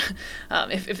issue. But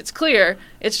if it's clear,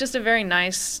 it's just a very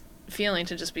nice feeling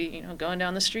to just be, you know, going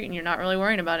down the street and you're not really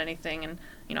worrying about anything. And,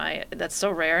 you know, that's so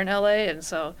rare in LA. And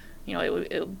so, you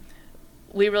know,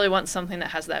 we really want something that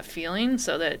has that feeling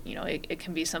so that, you know, it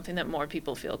can be something that more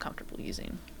people feel comfortable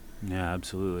using. Yeah,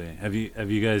 absolutely. Have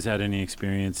you guys had any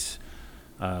experience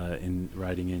in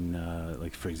riding in,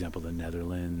 like, for example, the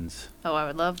Netherlands? Oh, I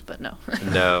would love, but no.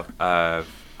 No,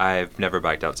 I've never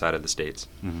biked outside of the States.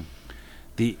 Mm-hmm.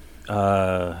 The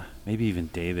maybe even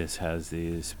Davis has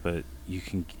these, but you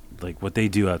can, like, what they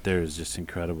do out there is just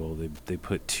incredible. They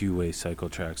put two-way cycle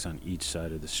tracks on each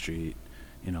side of the street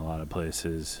in a lot of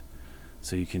places,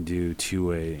 so you can do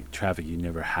two-way traffic. You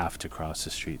never have to cross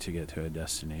the street to get to a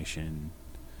destination.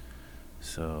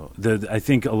 So I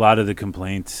think a lot of the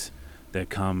complaints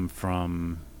that come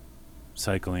from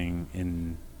cycling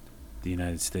in the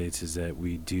United States is that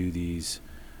we do these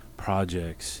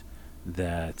projects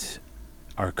that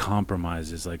are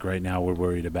compromises. Like right now we're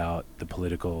worried about the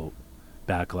political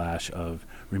backlash of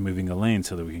removing a lane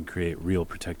so that we can create real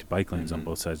protected bike lanes on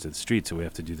both sides of the street. So we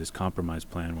have to do this compromise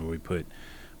plan where we put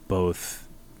both,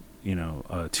 you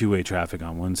know, two-way traffic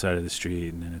on one side of the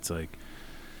street, and then it's like,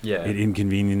 it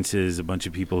inconveniences a bunch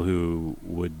of people who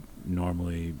would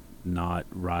normally not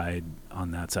ride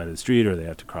on that side of the street, or they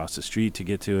have to cross the street to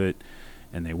get to it,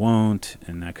 and they won't,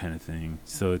 and that kind of thing.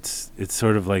 So it's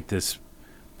sort of like this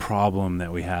problem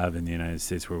that we have in the United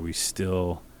States where we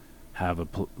still have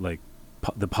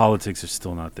the politics are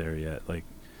still not there yet. Like,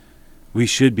 we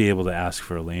should be able to ask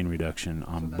for a lane reduction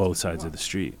on both sides of the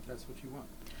street. That's what you want.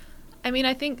 I mean,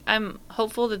 I think I'm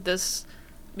hopeful that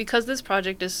because this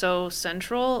project is so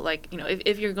central, like, you know,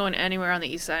 if you're going anywhere on the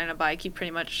east side on a bike, you pretty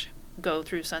much go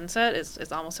through Sunset.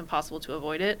 It's almost impossible to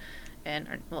avoid it.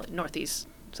 Northeast,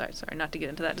 sorry, not to get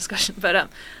into that discussion. But,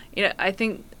 you know, I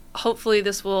think hopefully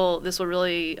this will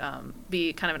really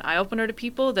be kind of an eye-opener to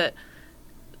people that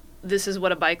this is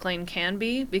what a bike lane can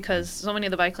be, because so many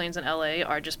of the bike lanes in LA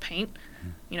are just paint,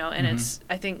 you know, and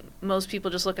I think most people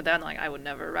just look at that and like, I would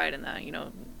never ride in that, you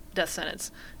know, death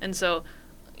sentence. And so,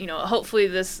 you know, hopefully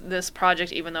this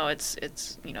project, even though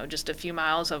it's you know, just a few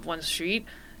miles of one street,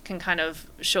 can kind of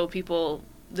show people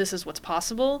this is what's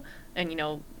possible. And you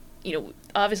know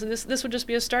obviously this would just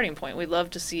be a starting point. We'd love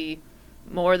to see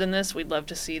more than this. We'd love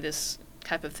to see this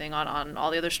type of thing on all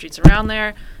the other streets around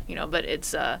there, you know, but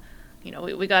it's you know,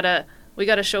 we gotta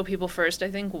show people first,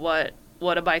 I think, what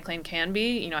a bike lane can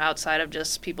be, you know, outside of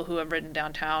just people who have ridden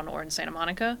downtown or in Santa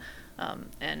Monica.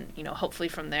 And, you know, hopefully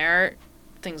from there,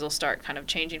 things will start kind of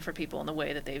changing for people in the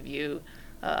way that they view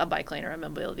a bike lane or a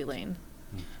mobility lane.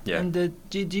 Yeah. And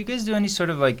do you guys do any sort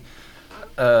of like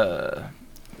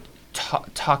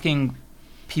talking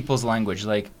people's language?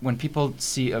 Like when people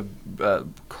see a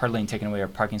car lane taken away or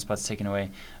parking spots taken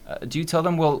away, do you tell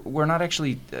them, well, we're not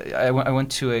actually I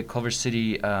went to a Culver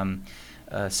City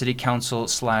city council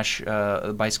 /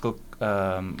 bicycle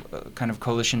kind of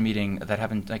coalition meeting that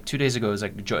happened like 2 days ago. It was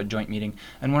like a joint meeting,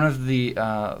 and one of the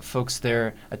folks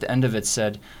there at the end of it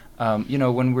said, you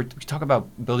know, when we talk about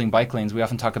building bike lanes, we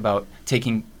often talk about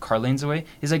taking car lanes away.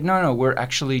 He's like, no, we're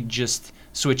actually just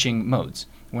switching modes.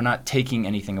 We're not taking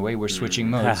anything away. We're switching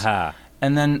modes.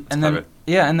 And then clever.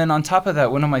 and then on top of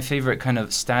that, one of my favorite kind of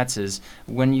stats is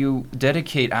when you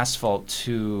dedicate asphalt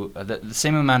to the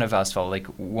same amount of asphalt, like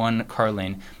one car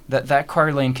lane, that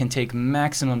car lane can take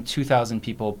maximum 2,000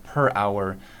 people per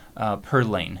hour per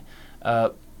lane.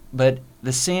 But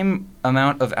the same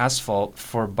amount of asphalt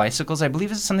for bicycles, I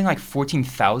believe, is something like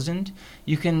 14,000.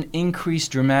 You can increase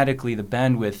dramatically the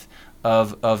bandwidth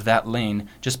of that lane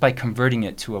just by converting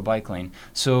it to a bike lane.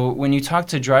 So when you talk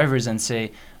to drivers and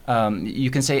say, you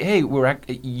can say, hey,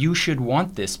 you should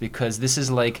want this because this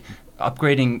is like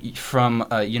upgrading from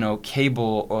upgrading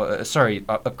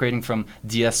from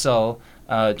DSL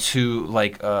to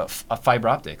like fiber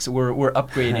optics. We're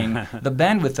upgrading the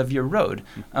bandwidth of your road.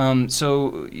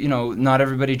 So not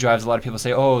everybody drives. A lot of people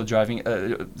say,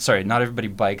 not everybody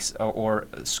bikes or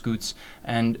scoots.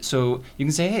 And so you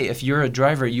can say, hey, if you're a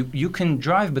driver, you can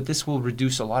drive, but this will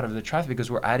reduce a lot of the traffic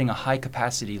because we're adding a high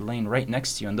capacity lane right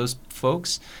next to you. And those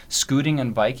folks scooting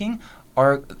and biking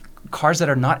are cars that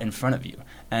are not in front of you.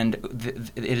 And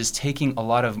it is taking a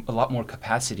lot more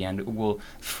capacity and will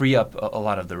free up a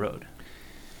lot of the road.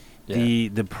 Yeah.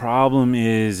 The problem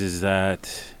is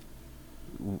that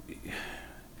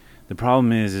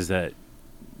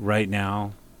right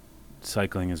now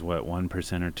cycling is 1%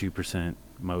 or 2%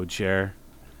 mode share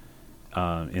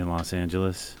in Los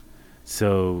Angeles.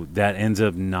 So that ends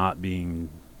up not being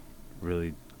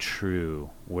really true.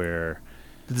 Where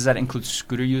does that include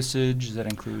scooter usage? Does that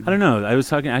include? I don't know. I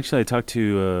talked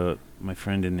to my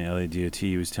friend in the LA DOT.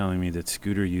 He was telling me that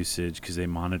scooter usage, because they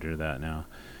monitor that now,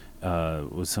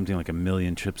 was something like 1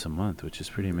 million trips a month, which is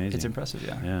pretty amazing. It's impressive,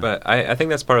 yeah. But I think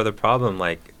that's part of the problem.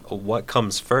 Like, what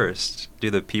comes first?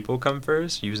 Do the people come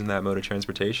first using that mode of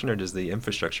transportation, or does the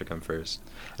infrastructure come first?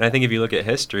 And I think if you look at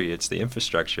history, it's the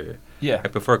infrastructure. Yeah.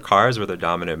 Like before cars were the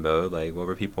dominant mode, like what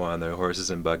were people on their horses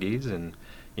and buggies? And,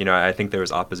 I think there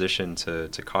was opposition to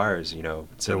cars,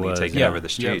 suddenly taking over the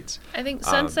streets. I think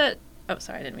Sunset...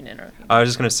 sorry, I didn't mean to interrupt you. I was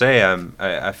just going to say,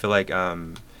 I feel like...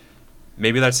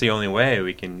 maybe that's the only way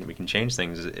we can change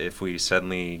things if we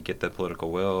suddenly get the political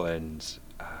will and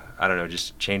I don't know,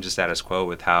 just change the status quo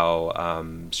with how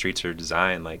streets are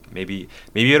designed. Like maybe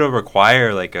it'll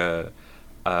require like a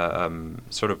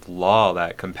sort of law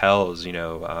that compels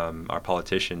our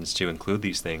politicians to include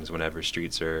these things whenever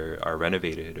streets are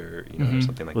renovated or or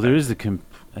something like that. Well, there is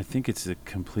I think it's the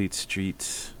complete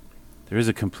streets. There is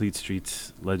a complete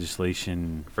streets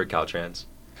legislation for Caltrans.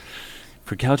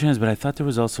 For Caltrans, but I thought there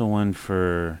was also one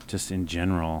for just in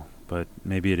general, but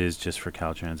maybe it is just for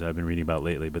Caltrans that I've been reading about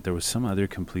lately. But there was some other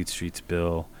complete streets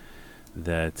bill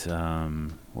that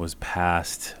was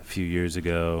passed a few years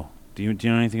ago. Do you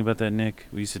know anything about that, Nick?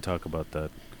 We used to talk about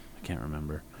that. I can't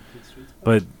remember.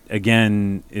 But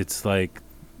again, it's like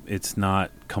it's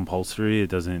not compulsory. It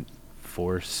doesn't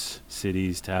force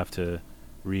cities to have to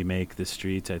remake the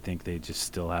streets. I think they just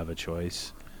still have a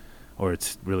choice. Or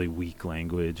it's really weak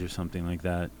language or something like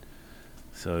that.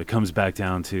 So it comes back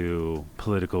down to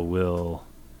political will.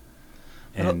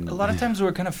 And a lot of times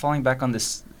we're kind of falling back on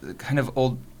this kind of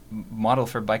old model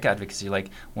for bike advocacy,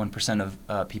 like 1%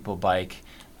 of people bike.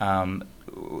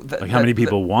 Like how many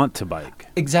people want to bike?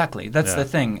 Exactly. That's the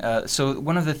thing. So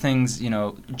one of the things,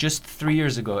 just 3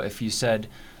 years ago, if you said,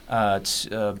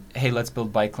 hey, let's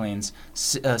build bike lanes,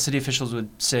 city officials would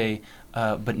say,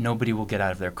 but nobody will get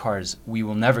out of their cars. We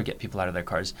will never get people out of their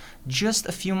cars. Just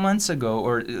a few months ago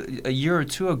or a year or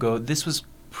two ago, this was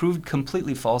proved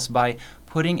completely false by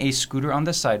putting a scooter on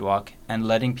the sidewalk and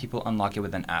letting people unlock it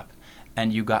with an app.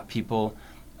 And you got people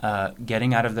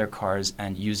getting out of their cars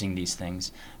and using these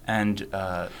things. And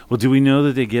well, do we know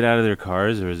that they get out of their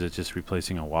cars, or is it just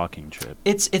replacing a walking trip?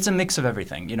 It's a mix of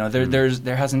everything.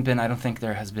 There hasn't been. I don't think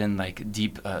there has been like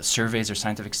deep surveys or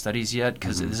scientific studies yet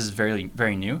because this is very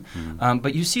very new.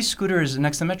 But you see scooters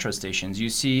next to metro stations. You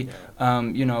see,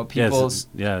 people.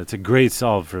 It's a great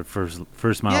solve for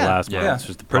first mile, last mile. Yeah. It's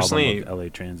just the Personally, problem with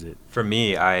LA Transit. For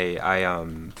me, I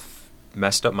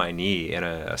messed up my knee in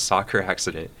a soccer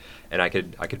accident. And I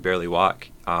could barely walk,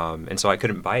 and so I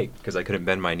couldn't bike because I couldn't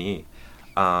bend my knee.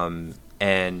 Around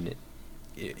that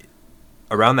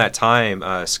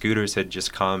time, scooters had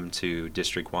just come to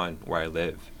District 1 where I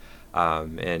live,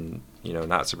 and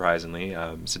not surprisingly,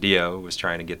 Cedillo was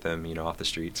trying to get them off the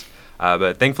streets,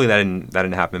 but thankfully that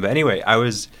didn't happen. But anyway,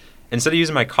 instead of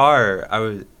using my car,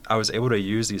 I was able to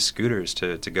use these scooters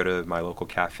to go to my local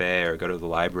cafe or go to the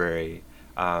library.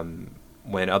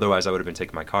 When otherwise I would have been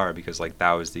taking my car because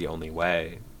that was the only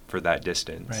way for that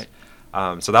distance.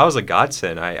 Right. So that was a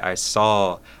godsend. I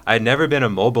had never been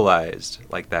immobilized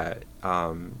like that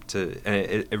and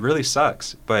it really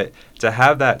sucks. But to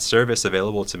have that service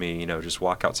available to me, just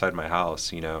walk outside my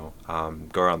house, go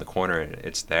around the corner and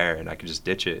it's there, and I can just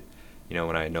ditch it,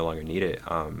 when I no longer need it.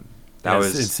 That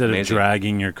was instead amazing. of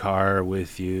dragging your car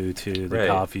with you to the Right.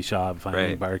 coffee shop,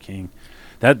 finding Right. parking.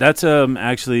 That's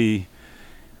actually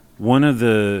one of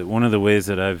the ways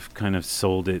that I've kind of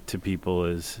sold it to people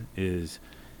is the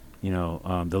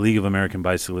League of American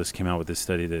Bicyclists came out with this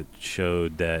study that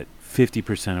showed that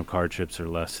 50% of car trips are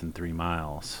less than 3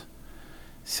 miles.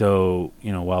 So,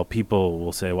 while people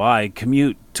will say, well, I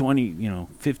commute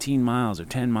 15 miles or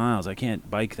 10 miles, I can't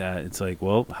bike that. It's like,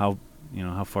 well, how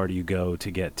far do you go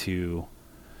to get to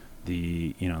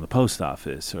the post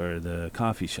office or the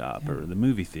coffee shop or the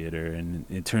movie theater? And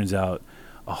it turns out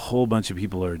a whole bunch of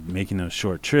people are making those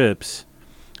short trips,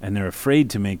 and they're afraid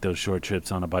to make those short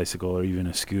trips on a bicycle or even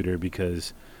a scooter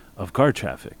because of car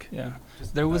traffic. Yeah.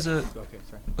 There was a... Okay,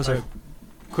 sorry. Oh, sorry.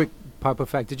 Quick pop-up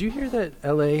fact. Did you hear that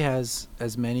LA has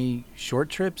as many short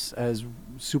trips as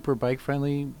super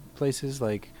bike-friendly places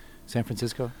like San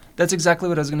Francisco? That's exactly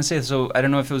what I was going to say. So I don't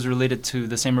know if it was related to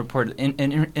the same report.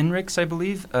 INRIX, I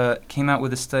believe, came out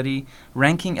with a study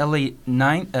ranking LA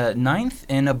ninth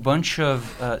in a bunch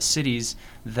of cities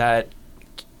that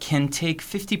can take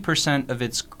 50% of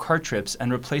its car trips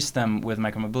and replace them with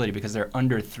micromobility because they're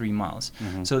under 3 miles.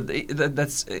 Mhm. So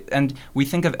that's and we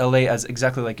think of LA as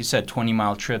exactly like you said,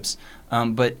 20-mile trips,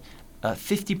 but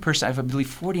 50%, I believe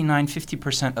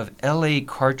 50% of LA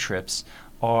car trips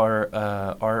are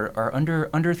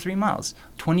under 3 miles.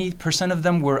 20% of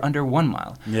them were under 1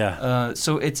 mile. Yeah.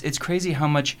 So it's crazy how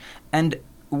much, and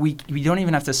we don't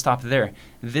even have to stop there.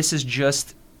 This is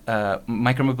just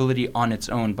micromobility on its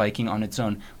own, biking on its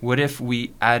own. What if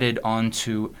we added on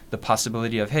to the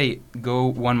possibility of, hey, go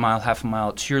 1 mile, half a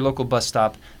mile to your local bus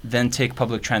stop, then take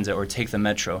public transit or take the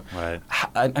metro. Right.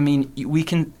 I mean, we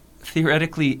can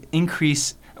theoretically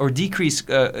increase or decrease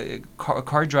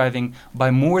car driving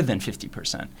by more than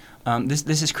 50%.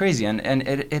 This is crazy, and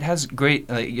it has great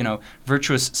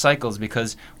virtuous cycles,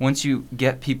 because once you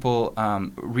get people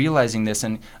realizing this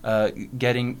and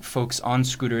getting folks on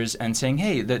scooters and saying,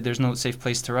 hey, there's no safe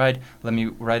place to ride, let me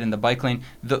ride in the bike lane,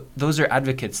 those are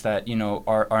advocates that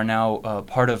are now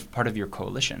part of your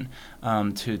coalition,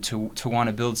 to want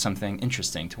to build something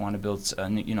interesting, to want to build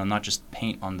not just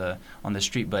paint on the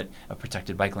street, but a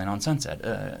protected bike lane on Sunset,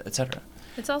 etc.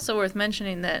 It's also worth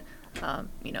mentioning that,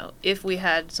 if we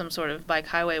had some sort of bike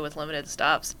highway with limited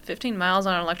stops, 15 miles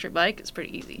on an electric bike is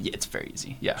pretty easy. Yeah, it's very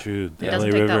easy. Yeah. True. The It LA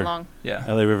doesn't take River. that long. Yeah.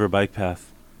 LA River bike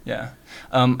path. Yeah.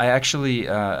 I actually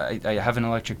I have an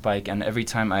electric bike, and every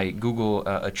time I Google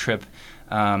a trip,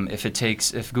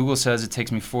 if Google says it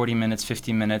takes me 40 minutes,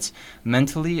 50 minutes,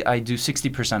 mentally I do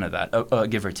 60% of that,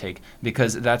 give or take,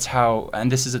 because that's how, and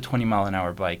this is a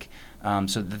 20-mile-an-hour bike,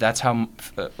 so that's how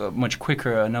much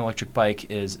quicker an electric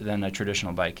bike is than a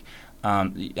traditional bike.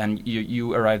 And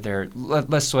you arrive there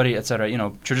less sweaty, etc.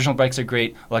 Traditional bikes are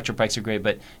great, electric bikes are great,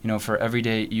 but for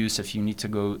everyday use, if you need to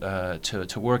go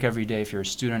to work every day, if you're a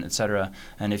student, etc.,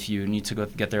 and if you need to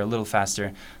get there a little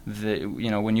faster,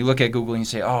 when you look at Google and you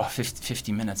say, oh,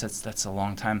 50 minutes, that's a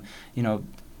long time.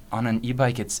 On an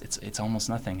e-bike, it's almost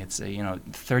nothing. It's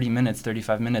 30 minutes,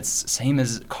 35 minutes, same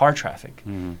as car traffic.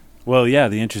 Mm-hmm. Well, yeah,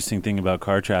 the interesting thing about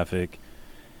car traffic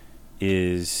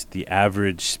is the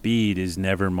average speed is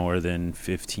never more than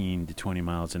 15 to 20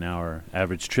 miles an hour.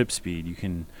 Average trip speed. You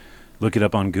can look it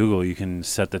up on Google. You can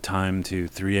set the time to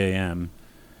 3 a.m.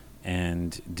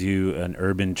 and do an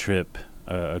urban trip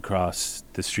across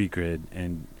the street grid.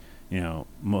 And,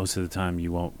 most of the time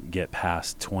you won't get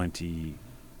past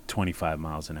 25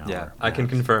 miles an hour. Yeah, I can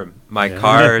max. confirm. My Yeah.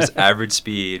 car's average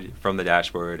speed from the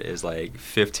dashboard is like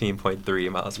 15.3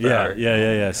 miles per hour.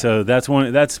 Yeah. So that's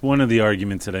one of the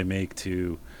arguments that I make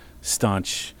to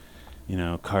staunch,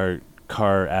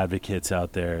 car advocates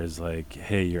out there is like,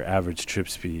 hey, your average trip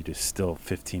speed is still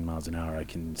 15 miles an hour. I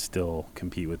can still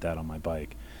compete with that on my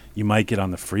bike. You might get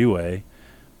on the freeway,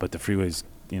 but the freeway's,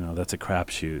 that's a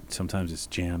crapshoot. Sometimes it's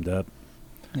jammed up.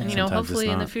 And, Sometimes hopefully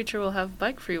it's in the not. future we'll have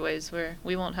bike freeways where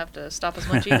we won't have to stop as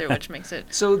much either, which makes it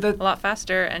So a lot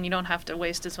faster, and you don't have to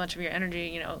waste as much of your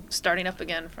energy, starting up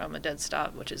again from a dead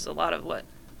stop, which is a lot of what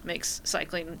makes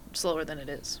cycling slower than it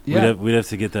is. Yeah. We'd have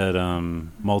to get that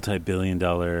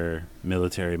multi-billion-dollar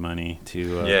military money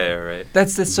to Yeah, right.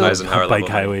 That's so. Eisenhower bike level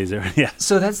money. highways. Yeah.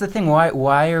 So that's the thing.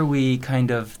 Why are we kind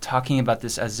of talking about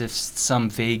this as if some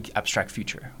vague abstract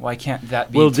future? Why can't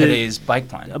that be today's bike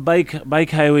plan? Bike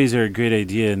highways are a great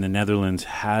idea, and the Netherlands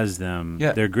has them.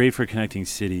 Yeah. They're great for connecting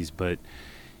cities, but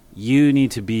you need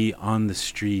to be on the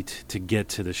street to get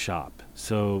to the shop.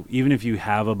 So even if you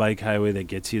have a bike highway that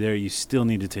gets you there, you still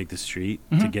need to take the street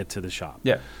to get to the shop.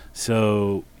 Yeah.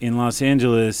 So in Los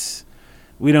Angeles,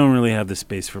 we don't really have the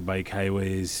space for bike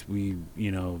highways.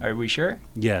 Are we sure?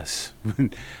 Yes.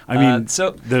 I mean,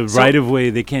 the right of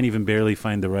way, they can't even barely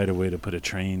find the right of way to put a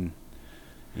train,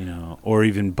 or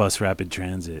even bus rapid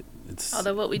transit.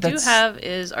 Although what we do have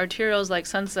is arterials like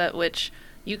Sunset, which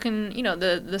you can,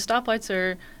 the stoplights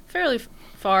are fairly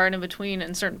far and in between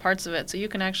in certain parts of it, so you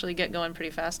can actually get going pretty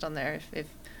fast on there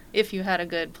if you had a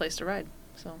good place to ride.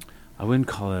 So I wouldn't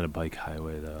call that a bike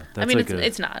highway, though. I mean,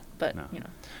 it's not, but no.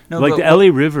 No, like but the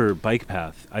LA River bike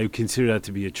path, I consider that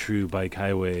to be a true bike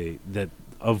highway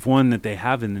one that they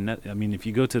have in I mean, if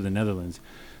you go to the Netherlands,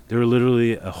 there are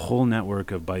literally a whole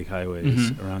network of bike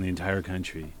highways around the entire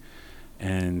country.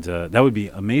 And that would be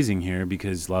amazing here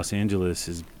because Los Angeles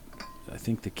is, I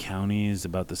think the county is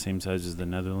about the same size as the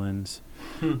Netherlands.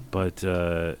 But,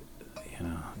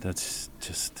 that's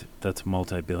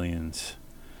multi-billions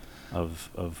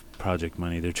of project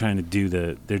money. They're trying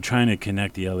to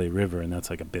connect the LA River, and that's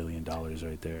like $1 billion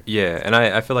right there. Yeah, and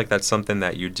I feel like that's something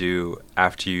that you do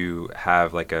after you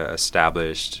have like a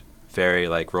established, very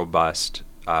like robust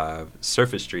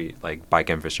surface street like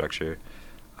bike infrastructure.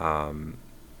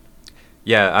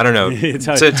 Yeah, I don't know.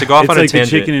 To go off on a tangent. It's like the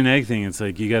chicken and egg thing. It's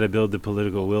like you got to build the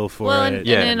political will for it.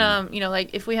 And then, like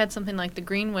if we had something like the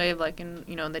Green Wave, like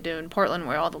they do in Portland,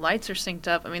 where all the lights are synced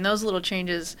up. I mean, those little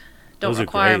changes don't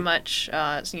require much,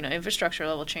 infrastructure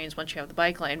level change once you have the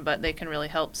bike lane, but they can really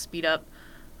help speed up,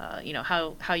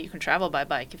 how you can travel by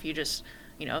bike. If you just,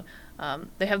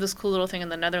 they have this cool little thing in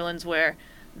the Netherlands where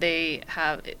they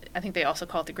have, I think they also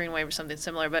call it the Green Wave or something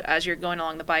similar, but as you're going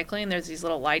along the bike lane, there's these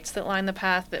little lights that line the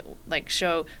path that like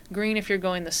show green if you're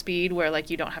going the speed where like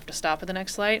you don't have to stop at the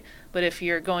next light, but if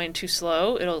you're going too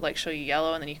slow, it'll like show you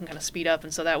yellow and then you can kind of speed up,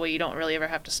 and so that way you don't really ever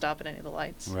have to stop at any of the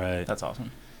lights. Right. That's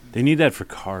awesome. They need that for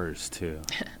cars too.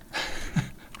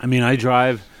 I mean, I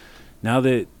drive I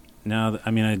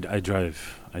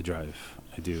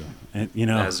do. And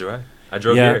as do I. I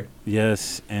drove here.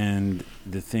 Yes, and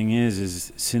the thing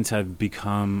is since I've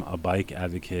become a bike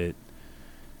advocate,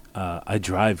 I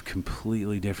drive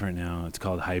completely different now. It's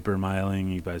called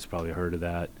hypermiling. You guys probably heard of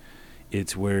that.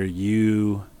 It's where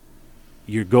your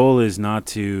goal is not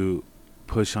to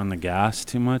push on the gas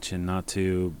too much and not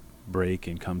to brake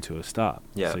and come to a stop.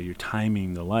 Yeah. So you're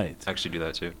timing the lights. I actually do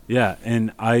that too. Yeah,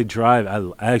 and I drive.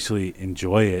 I actually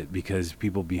enjoy it because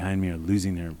people behind me are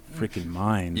losing their freaking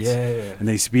minds. Yeah. And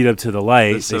they speed up to the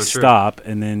light, That's they so true. stop,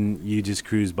 and then you just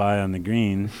cruise by on the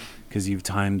green because you've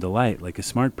timed the light like a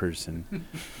smart person.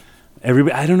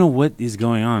 Everybody, I don't know what is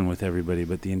going on with everybody,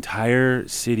 but the entire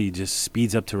city just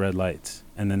speeds up to red lights,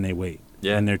 and then they wait.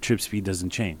 Yeah. And their trip speed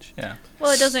doesn't change. Yeah. Well,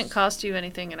 it doesn't cost you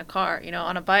anything in a car.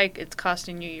 On a bike, it's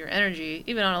costing you your energy.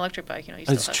 Even on an electric bike, you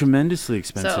still It's have tremendously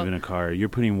expensive So- in a car. You're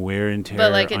putting wear and tear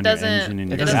But like on it your doesn't, engine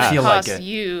and it your doesn't doesn't feel gas. like cost it.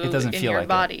 you It doesn't in feel your like it.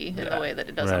 body in Yeah. the way that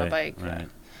it does on a bike. Right.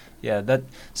 Yeah.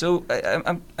 So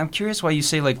I'm curious why you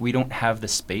say like we don't have the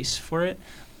space for it.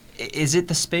 Is it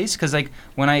the space? Because like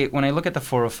when I look at the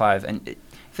 405 and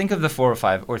think of the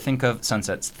 405 or think of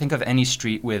Sunsets, think of any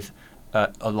street with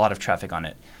a lot of traffic on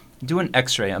it. Do an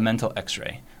X-ray, a mental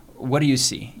X-ray. What do you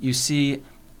see? You see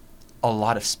a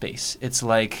lot of space. It's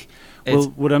like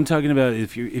Well, what I'm talking about,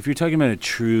 if you're talking about a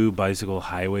true bicycle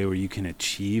highway where you can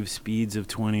achieve speeds of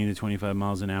 20 to 25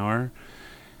 miles an hour,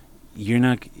 you're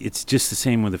not. It's just the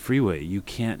same with a freeway. You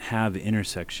can't have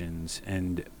intersections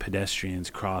and pedestrians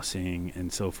crossing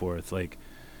and so forth. Like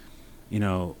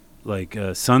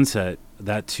Sunset,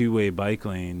 that two-way bike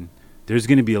lane. There's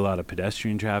going to be a lot of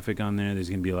pedestrian traffic on there. There's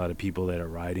going to be a lot of people that are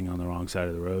riding on the wrong side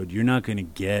of the road. You're not going to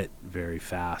get very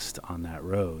fast on that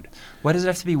road. Why does it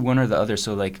have to be one or the other?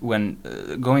 So, like, when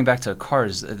going back to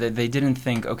cars, they didn't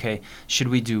think, okay, should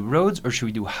we do roads or should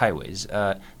we do highways?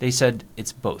 They said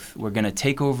it's both. We're going to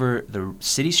take over the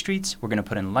city streets, we're going to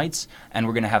put in lights, and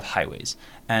we're going to have highways.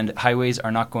 And highways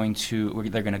are not going to,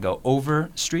 they're going to go over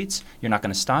streets. You're not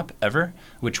going to stop ever,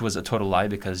 which was a total lie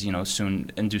because,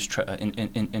 soon induced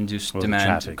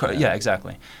demand. Traffic, Yeah,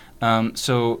 exactly.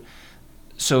 So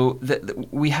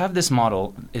we have this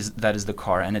model that is the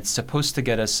car, and it's supposed to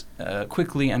get us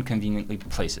quickly and conveniently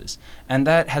places, and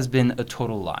that has been a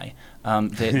total lie.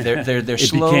 They're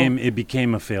slow. It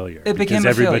became a failure. It became a because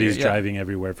everybody's failure, yeah. driving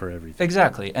everywhere for everything.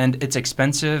 Exactly, and it's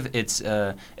expensive. It's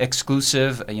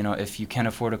exclusive. If you can't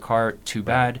afford a car, too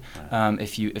bad.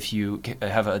 If you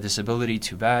have a disability,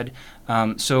 too bad.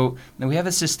 So we have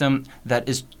a system that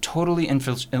is totally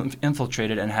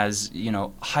infiltrated and has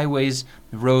highways,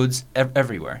 roads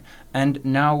everywhere. And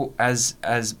now, as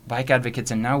bike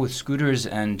advocates, and now with scooters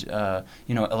and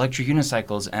electric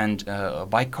unicycles and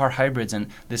bike car hybrids and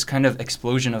this kind of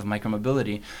explosion of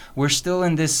micromobility, we're still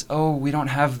in this. Oh, we don't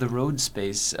have the road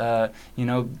space.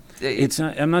 It's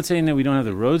not. I'm not saying that we don't have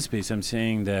the road space. I'm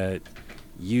saying that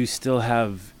you still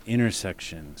have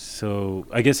intersections. So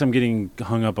I guess I'm getting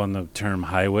hung up on the term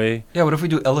highway. Yeah. What if we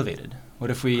do elevated? What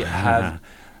if we have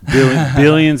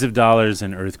billions of dollars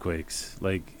in earthquakes?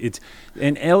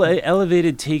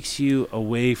 Elevated takes you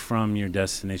away from your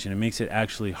destination. It makes it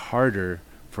actually harder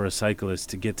for a cyclist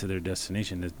to get to their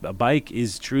destination. A bike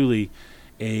is truly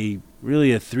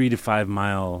really a 3 to 5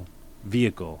 mile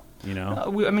vehicle.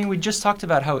 We just talked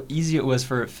about how easy it was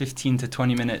for a 15 to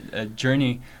 20 minute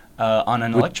journey on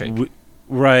an electric.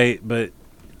 Right, but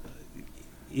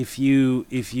if you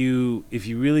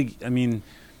really,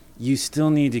 you still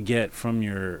need to get from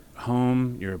your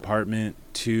home, your apartment,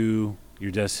 to your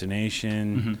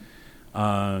destination.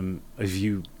 Mm-hmm.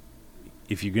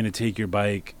 If you're going to take your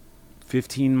bike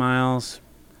 15 miles,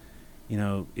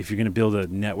 if you're going to build a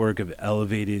network of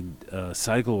elevated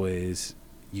cycleways,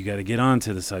 you got to get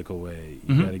onto the cycleway. You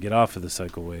Mm-hmm. got to get off of the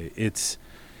cycleway.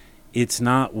 It's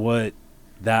not what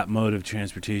that mode of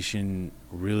transportation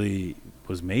really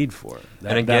was made for.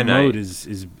 That mode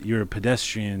is you're a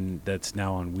pedestrian that's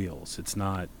now on wheels. It's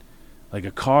not like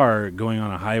a car going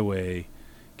on a highway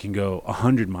can go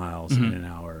 100 miles Mm-hmm. in an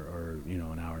hour or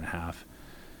an hour and a half.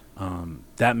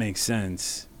 That makes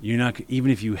sense. You're not,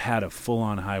 even if you had a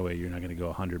full-on highway, you're not going to go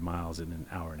 100 miles in an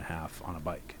hour and a half on a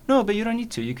bike. No, but you don't need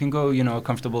to. You can go, a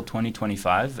comfortable 20,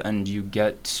 25, and you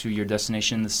get to your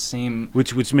destination the same.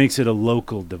 Which makes it a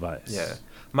local device. Yeah.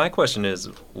 My question is,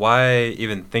 why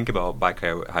even think about bike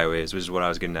highways, which is what I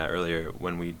was getting at earlier,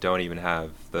 when we don't even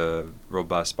have the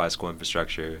robust bicycle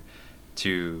infrastructure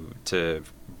to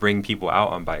bring people out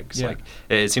on bikes? Yeah. Like,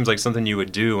 it seems like something you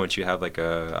would do once you have like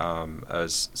a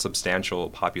substantial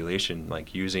population,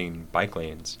 like using bike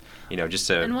lanes, just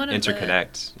to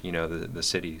interconnect, the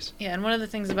cities. Yeah, and one of the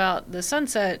things about the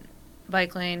Sunset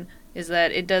bike lane is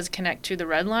that it does connect to the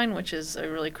Red Line, which is a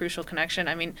really crucial connection.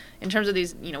 In terms of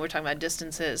these, we're talking about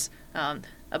distances.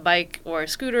 A bike or a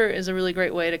scooter is a really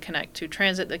great way to connect to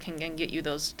transit that can get you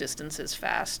those distances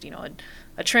fast.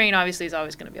 A train obviously is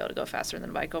always going to be able to go faster than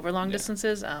a bike over long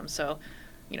distances. Those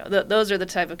are the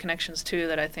type of connections too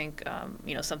that I think,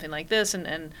 something like this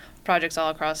and projects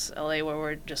all across LA where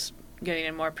we're just getting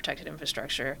in more protected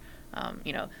infrastructure.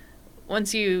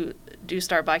 Once you do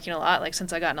start biking a lot, like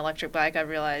since I got an electric bike, I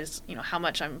realized, how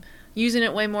much I'm using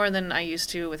it way more than I used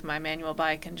to with my manual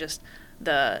bike, and just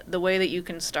the way that you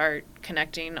can start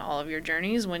connecting all of your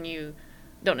journeys when you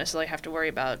don't necessarily have to worry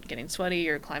about getting sweaty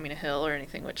or climbing a hill or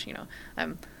anything, which, I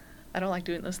don't like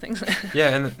doing those things.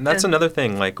 Yeah, and that's another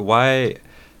thing, like why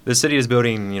the city is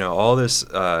building, all this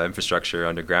infrastructure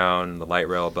underground, the light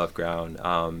rail above ground,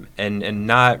 and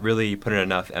not really putting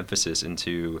enough emphasis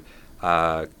into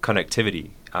connectivity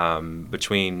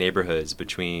between neighborhoods,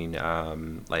 between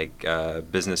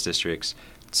business districts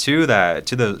to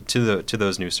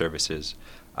those new services.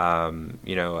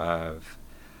 You're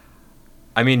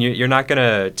not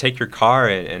gonna take your car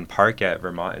and park at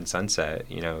Vermont and Sunset.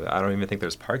 I don't even think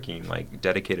there's parking, like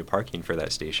dedicated parking for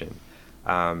that station.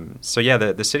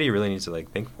 The city really needs to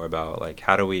think more about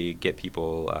how do we get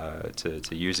people to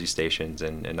use these stations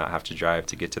and not have to drive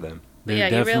to get to them. You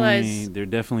realize they're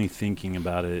definitely thinking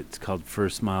about it. It's called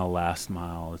first mile, last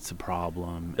mile. It's a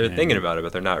problem. They're thinking about it,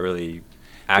 but they're not really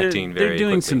acting very They're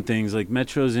doing quickly. some things. Like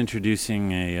Metro's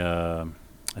introducing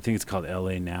I think it's called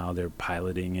LA Now. They're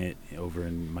piloting it over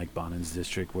in Mike Bonin's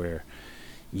district, where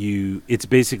it's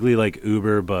basically like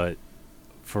Uber but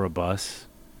for a bus,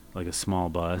 like a small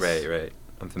bus. Right.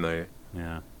 I'm familiar.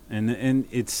 Yeah, and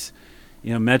it's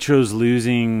Metro's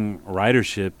losing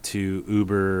ridership to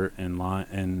Uber and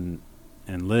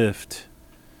Lyft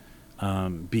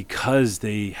because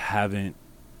they haven't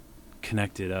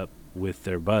connected up with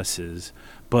their buses,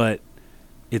 but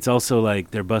it's also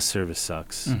like their bus service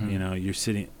sucks. Mm-hmm. You're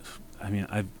sitting.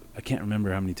 I can't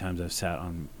remember how many times I've sat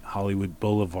on Hollywood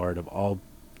Boulevard of all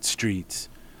streets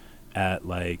at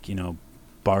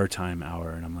bar time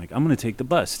hour, and I'm like, I'm going to take the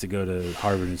bus to go to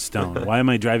Harvard and Stone. Why am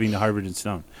I driving to Harvard and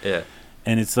Stone? Yeah.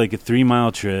 And it's like a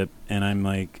 3-mile trip, and I'm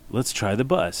like, let's try the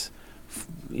bus.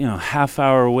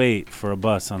 Half-hour wait for a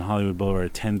bus on Hollywood Boulevard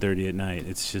at 10:30 at night.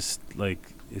 It's just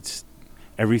it's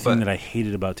everything that I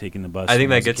hated about taking the bus. I think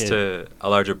when I that was a gets kid. to a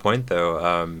larger point,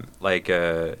 though.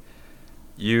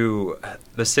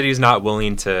 The city's not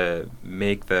willing to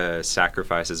make the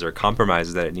sacrifices or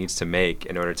compromises that it needs to make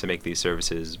in order to make these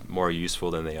services more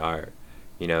useful than they are.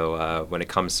 When it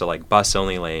comes to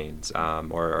bus-only lanes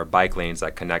or bike lanes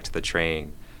that connect to the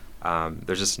train,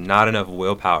 There's just not enough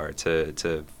willpower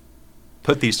to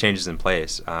put these changes in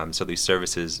place. So these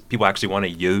services, people actually want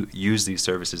to use these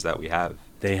services that we have.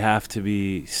 They have to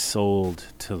be sold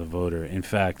to the voter. In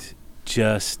fact,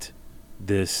 just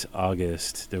this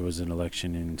August, there was an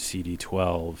election in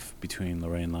CD12 between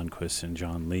Lorraine Lundquist and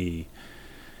John Lee.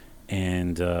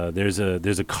 And there's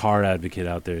a car advocate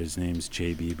out there. His name's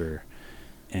Jay Bieber.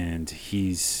 And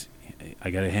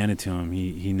I got to hand it to him.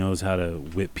 He knows how to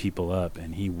whip people up.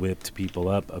 And he whipped people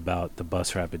up about the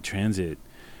bus rapid transit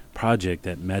project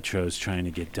that Metro's trying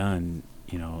to get done,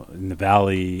 in the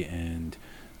Valley and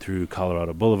through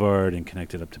Colorado Boulevard and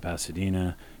connected up to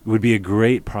Pasadena. It would be a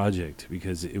great project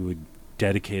because it would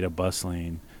dedicate a bus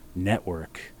lane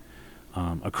network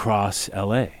across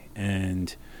LA.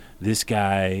 And this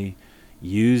guy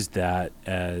used that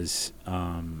as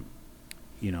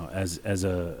as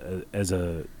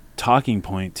a talking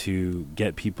point to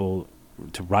get people,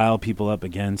 to rile people up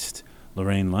against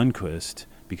Lorraine Lundquist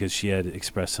because she had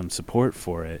expressed some support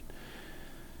for it.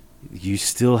 You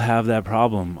still have that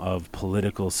problem of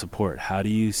political support. How do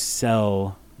you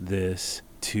sell this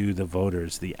to the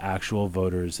voters, the actual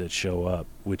voters that show up,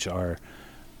 which are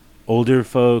older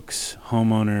folks,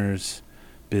 homeowners,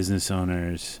 business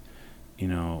owners?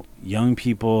 Young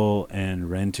people and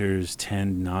renters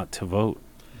tend not to vote.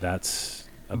 That's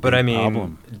a big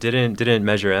problem. Didn't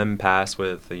Measure M pass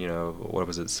with, what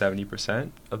was it, 70%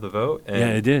 of the vote? And, yeah,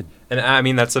 it did. And I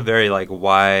mean, that's a very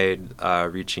wide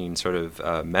reaching sort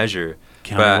of measure.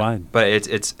 Countywide. But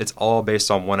it's all based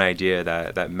on one idea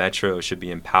that Metro should be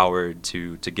empowered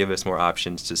to give us more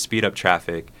options, to speed up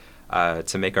traffic,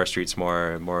 to make our streets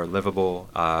more livable,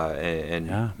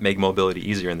 and make mobility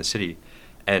easier in the city.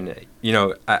 And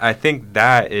I think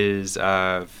that is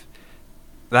that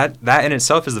in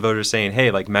itself is the voters saying, hey,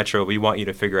 Metro, we want you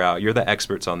to figure out, you're the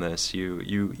experts on this.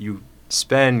 You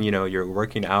spend your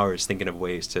working hours thinking of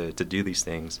ways to do these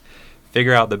things.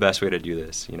 Figure out the best way to do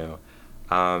this.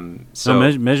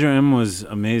 Measure M was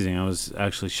amazing. I was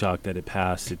actually shocked that it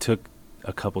passed. It took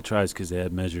a couple tries because they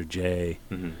had Measure J,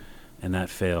 and that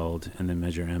failed, and then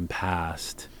Measure M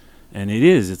passed. And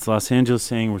it's Los Angeles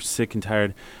saying we're sick and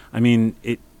tired. I mean,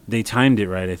 they timed it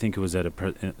right. I think it was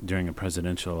during a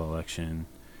presidential election.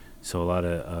 So a lot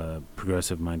of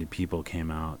progressive-minded people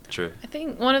came out. True. I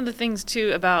think one of the things,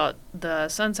 too, about the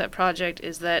Sunset Project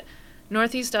is that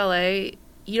Northeast LA,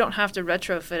 you don't have to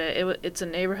retrofit it. It's a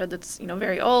neighborhood that's,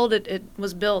 very old. It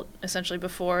was built essentially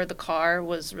before the car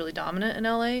was really dominant in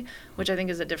LA, which I think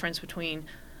is a difference between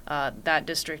that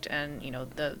district and,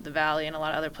 the Valley and a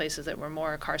lot of other places that were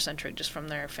more car-centric just from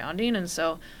their founding. And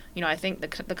so, I think the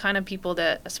kind of people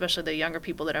that, especially the younger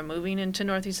people that are moving into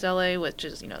Northeast LA, which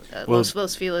is,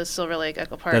 Los Feliz, Silver Lake,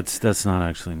 Echo Park. That's not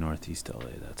actually Northeast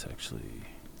LA. That's actually...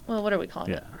 Well, what are we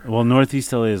calling it? Well,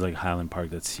 Northeast LA is like Highland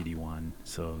Park. That's CD1.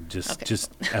 So just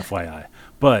FYI.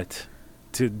 But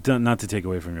not to take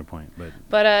away from your point,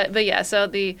 but yeah. So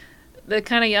the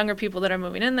kind of younger people that are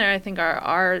moving in there, I think,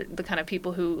 are the kind of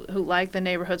people who like the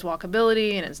neighborhood's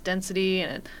walkability and its density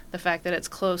and the fact that it's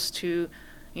close to,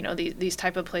 these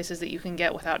type of places that you can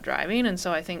get without driving. And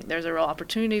so I think there's a real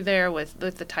opportunity there with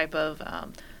the type of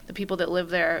the people that live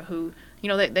there who,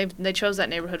 they chose that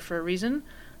neighborhood for a reason.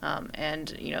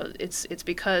 And it's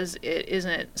because it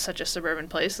isn't such a suburban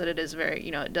place that it is very,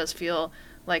 it does feel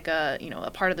like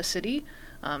a part of the city,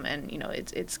 and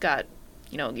it's got,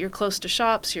 you're close to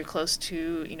shops, you're close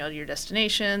to your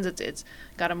destinations. It's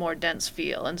got a more dense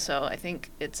feel, and so I think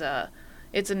it's a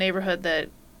neighborhood that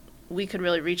we could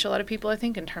really reach a lot of people. I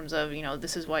think in terms of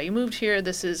this is why you moved here.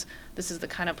 This is the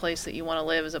kind of place that you want to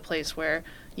live, as a place where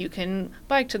you can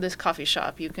bike to this coffee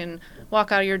shop, you can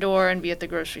walk out of your door and be at the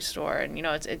grocery store, and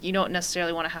you don't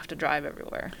necessarily want to have to drive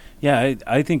everywhere. Yeah,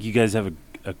 I think you guys have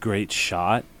a great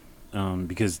shot,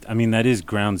 because that is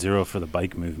ground zero for the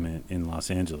bike movement in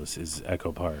Los Angeles is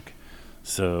Echo Park.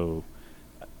 So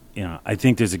I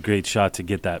think there's a great shot to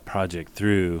get that project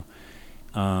through.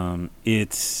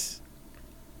 It's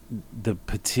the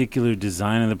particular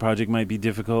design of the project might be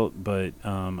difficult, but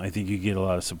I think you get a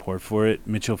lot of support for it.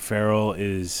 Mitch O'Farrell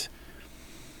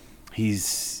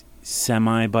he's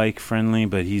semi-bike friendly,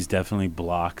 but he's definitely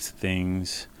blocked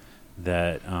things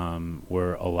that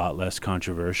were a lot less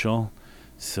controversial.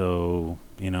 So,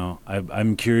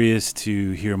 I'm curious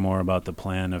to hear more about the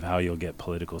plan of how you'll get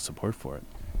political support for it.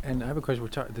 And I have a question.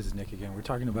 This is Nick again. We're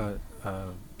talking about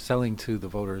selling to the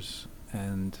voters,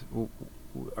 and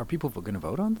are people going to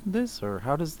vote on this, or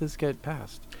how does this get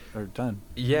passed or done?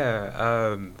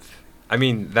 Yeah,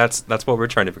 that's what we're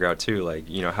trying to figure out too.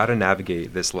 How to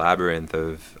navigate this labyrinth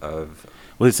of.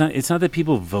 Well, it's not that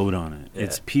people vote on it. Yeah.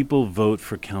 It's people vote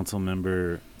for Council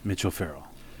Member Mitch O'Farrell,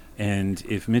 And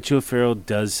if Mitch O'Farrell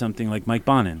does something like Mike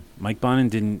Bonin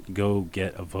didn't go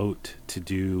get a vote to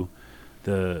do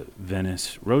the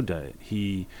Venice road diet.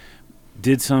 He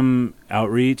did some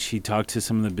outreach. He talked to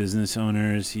some of the business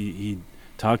owners. He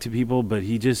talked to people, but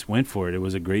he just went for it. It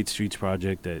was a great streets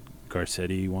project that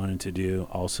Garcetti wanted to do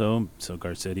also. So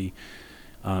Garcetti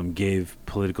gave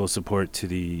political support to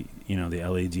the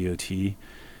LA DOT,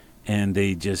 and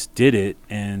they just did it.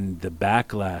 And the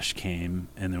backlash came,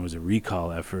 and there was a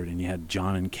recall effort, and you had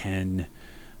John and Ken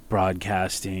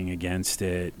broadcasting against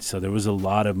it. So there was a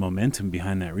lot of momentum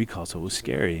behind that recall. So it was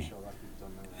scary.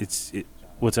 What's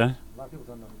that? A lot of people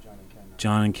don't know who John and Ken are.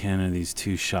 John and Ken are these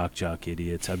two shock jock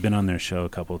idiots. I've been on their show a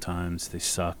couple times. They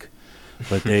suck,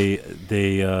 but they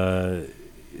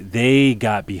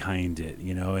got behind it,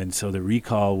 and so the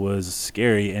recall was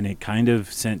scary, and it kind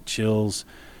of sent chills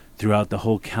throughout the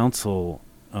whole council.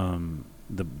 All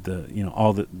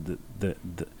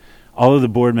of the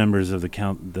board members of the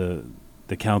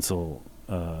council.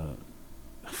 Why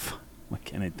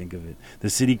can't I think of it? The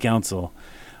city council.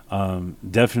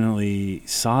 Definitely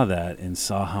saw that and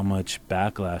saw how much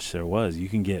backlash there was. You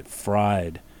can get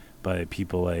fried by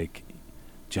people like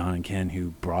John and Ken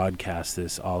who broadcast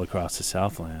this all across the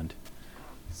Southland.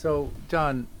 So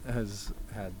John has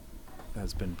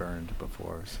been burned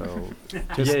before. So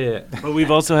Yeah. But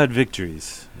we've also had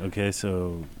victories. Okay,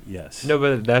 so yes. No,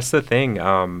 but that's the thing.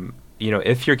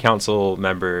 If your council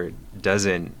member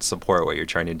doesn't support what you're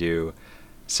trying to do,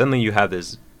 suddenly you have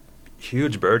this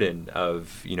huge burden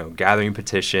of gathering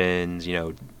petitions,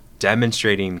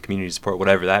 demonstrating community support,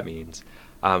 whatever that means,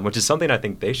 which is something I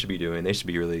think they should be doing. They should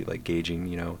be really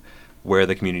gauging where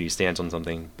the community stands on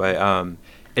something, but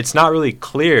it's not really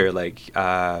clear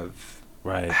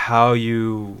right how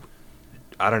you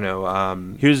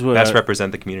here's what best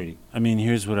represent the community. I mean,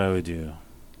 here's what I would do.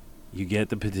 You get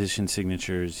the petition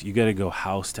signatures. You got to go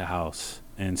house to house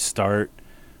and start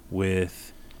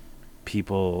with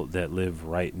people that live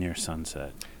right near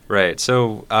Sunset. Right.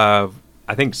 So I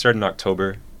think starting in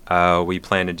October, we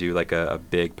plan to do a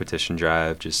big petition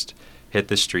drive, just hit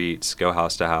the streets, go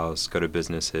house to house, go to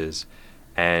businesses,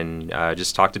 and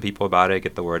just talk to people about it,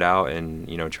 get the word out, and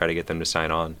try to get them to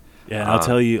sign on. Yeah, and I'll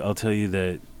tell you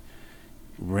that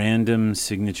random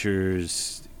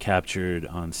signatures captured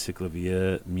on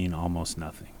Ciclovia mean almost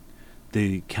nothing.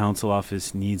 The council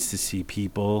office needs to see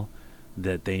people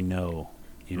that they know,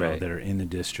 right, that are in the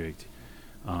district,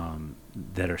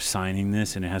 that are signing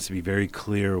this, and it has to be very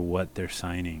clear what they're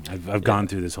signing. I've gone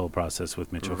through this whole process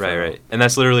with Mitchell. Right. And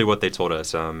that's literally what they told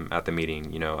us at the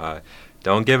meeting.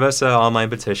 Don't give us an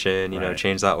online petition. Right.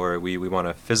 Change.org. We want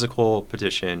a physical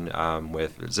petition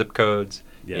with zip codes.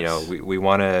 Yes. We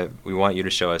want you to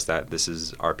show us that this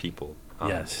is our people.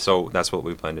 Yes. So that's what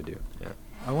we plan to do. Yeah.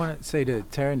 I want to say to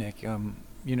Taranik,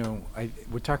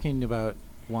 we're talking about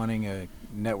wanting a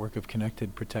network of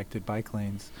connected, protected bike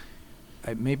lanes.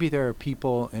 Maybe there are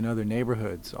people in other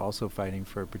neighborhoods also fighting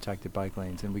for protected bike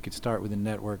lanes, and we could start with a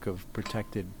network of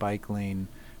protected bike lane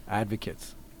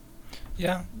advocates.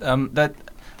 Yeah,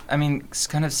 it's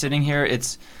kind of sitting here.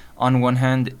 It's on one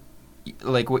hand,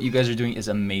 what you guys are doing is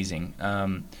amazing,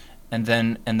 and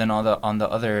then on the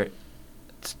other,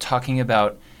 talking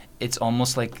about, it's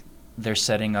almost like they're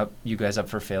setting up you guys up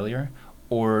for failure,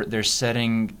 or they're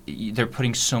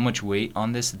putting so much weight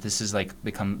on this that this is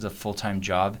becomes a full-time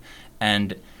job,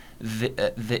 and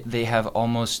they have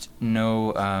almost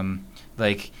no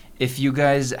if you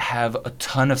guys have a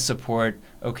ton of support,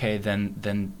 okay, then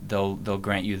they'll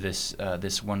grant you this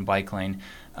one bike lane,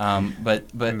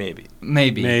 but maybe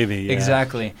yeah.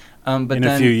 Exactly. But in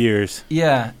then, a few years.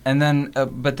 Yeah, and then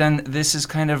but then this is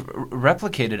kind of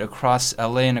replicated across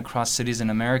LA and across cities in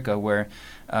America where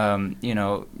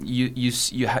you're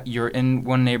in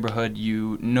one neighborhood,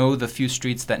 the few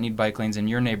streets that need bike lanes in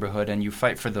your neighborhood, and you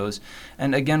fight for those.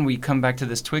 And again, we come back to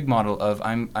this twig model of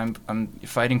I'm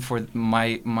fighting for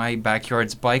my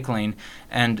backyard's bike lane,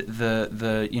 and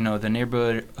the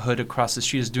neighborhood across the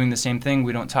street is doing the same thing.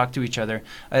 We don't talk to each other.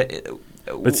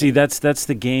 But see, that's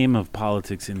the game of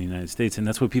politics in the United States, and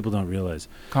that's what people don't realize.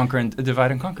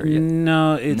 Divide and conquer. Yeah.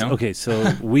 No, it's okay.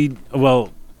 So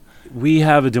we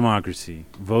have a democracy.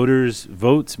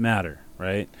 Votes matter,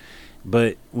 right?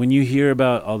 But when you hear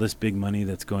about all this big money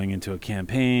that's going into a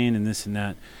campaign and this and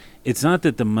that, it's not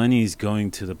that the money's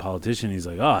going to the politician. He's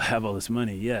like, oh, I have all this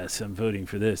money. Yes, I'm voting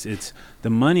for this. It's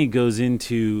the money goes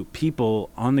into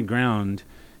people on the ground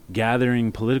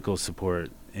gathering political support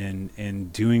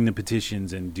and doing the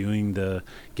petitions and getting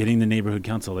the neighborhood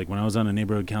council. Like when I was on a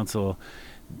neighborhood council,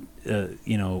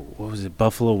 what was it?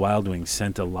 Buffalo Wild Wings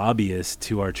sent a lobbyist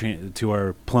to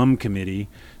our plum committee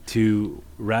to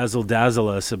razzle dazzle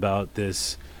us about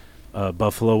this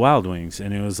Buffalo Wild Wings,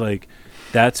 and it was like,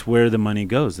 that's where the money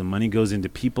goes. The money goes into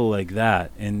people like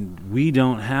that, and we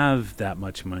don't have that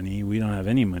much money. We don't have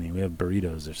any money. We have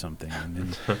burritos or something.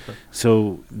 And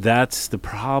so that's the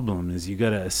problem, is you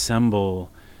got to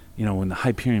assemble. You know, when the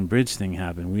Hyperion Bridge thing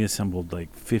happened, we assembled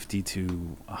like 50 to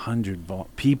 100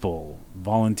 people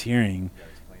volunteering,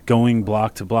 going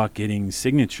block to block, getting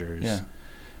signatures. Yeah.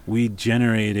 We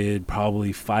generated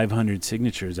probably 500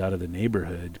 signatures out of the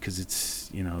neighborhood, because it's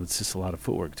just a lot of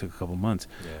footwork. It took a couple months.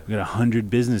 Yeah. We got 100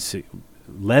 business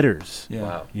letters. Yeah.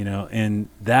 Wow. You know, and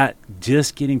that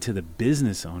just getting to the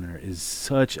business owner is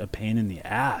such a pain in the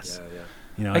ass. Yeah, yeah.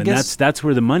 You know, I and guess- that's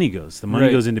where the money goes. The money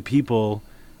Right. goes into people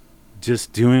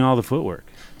just doing all the footwork.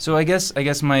 So I guess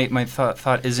my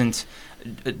thought isn't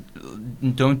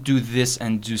don't do this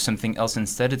and do something else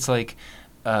instead. It's like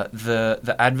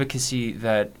the advocacy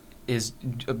that is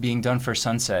being done for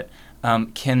Sunset.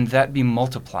 Can that be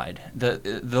multiplied? The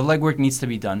legwork needs to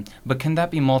be done, but can that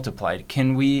be multiplied?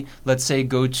 Can we, let's say,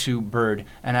 go to Bird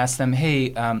and ask them, hey,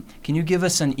 can you give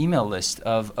us an email list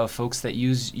of folks that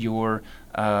use your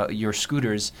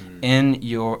scooters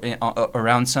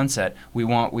around Sunset? We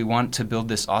want to build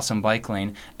this awesome bike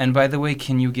lane. And by the way,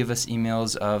 can you give us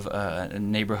emails of a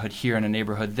neighborhood here and a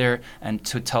neighborhood there, and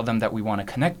to tell them that we want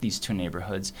to connect these two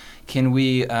neighborhoods? Can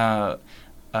we, I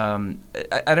don't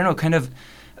know, kind of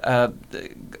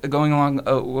going along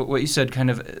what you said, kind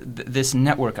of this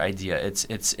network idea.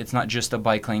 It's not just a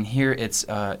bike lane here. It's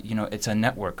it's a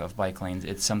network of bike lanes.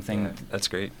 It's something. Yeah, that's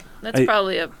great. That's I-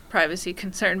 probably a privacy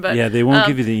concern, but Yeah, they won't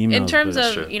give you the emails, In terms but-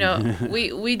 of Sure.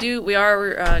 we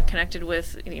are connected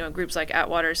with groups like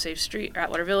Atwater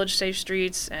Village Safe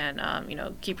Streets, and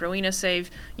Keep Rowena Safe.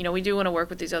 We do want to work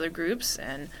with these other groups,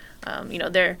 and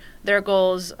their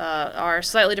goals are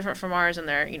slightly different from ours, and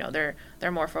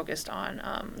they're more focused on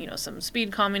some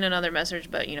speed calming and other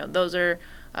message, but those are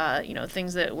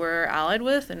things that we're allied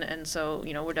with, and so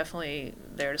we're definitely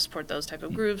there to support those type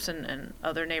of groups and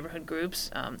other neighborhood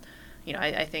groups.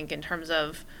 I think in terms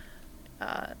of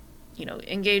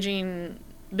engaging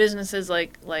businesses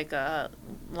like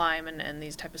Lime and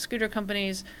these type of scooter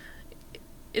companies,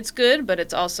 it's good, but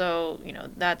it's also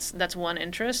that's one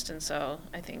interest, and so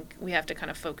I think we have to kind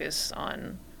of focus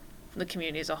on the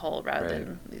community as a whole rather Right.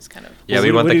 than these kind of Yeah, Well,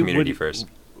 we what want do the you- community what- first.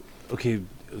 Okay,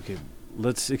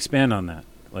 let's expand on that.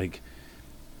 Like,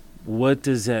 what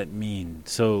does that mean?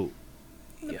 So,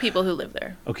 the people who live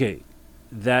there. okay,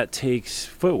 that takes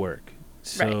footwork.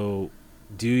 So,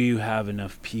 do you have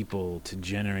enough people to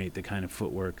generate the kind of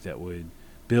footwork that would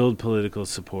build political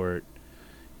support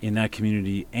in that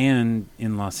community and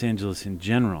in Los Angeles in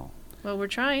general? Well, we're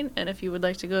trying, and if you would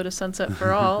like to go to Sunset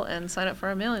for All and sign up for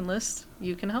our mailing list,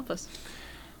 you can help us.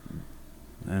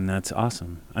 And that's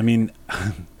awesome. I mean,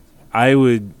 I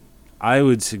would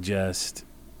suggest,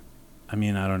 I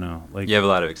don't know. Like, You have a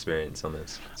lot of experience on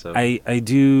this, so I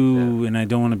do, Yeah. and I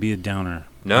don't want to be a downer.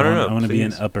 No, I no, want- no, I want to be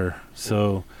an please. upper.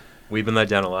 So we've been let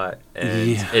down a lot, and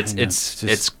yeah, it's I know, it's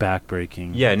just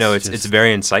backbreaking. yeah, no, it's just-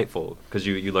 very insightful because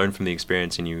you learn from the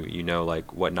experience and you know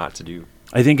like what not to do.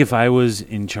 I think if I was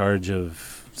in charge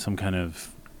of some kind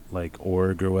of like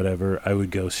org or whatever, I would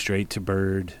go straight to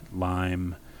Bird,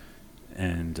 Lime,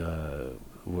 and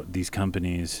these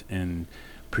companies and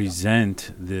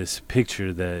present this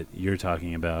picture that you're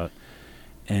talking about,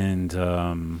 and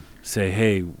say,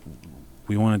 hey,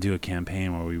 we want to do a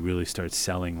campaign where we really start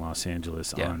selling Los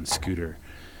Angeles Yeah. on scooter,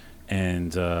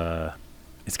 and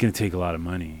it's going to take a lot of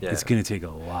money. Yeah. It's going to take a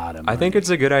lot of money. I think it's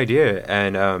a good idea,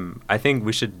 and I think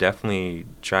we should definitely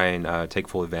try and take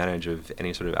full advantage of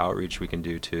any sort of outreach we can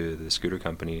do to the scooter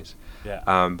companies.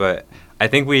 Yeah. But I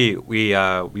think we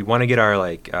want to get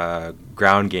our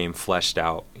ground game fleshed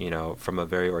out, from a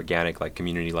very organic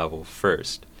community level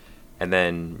first, and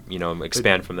then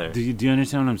expand from there. Do you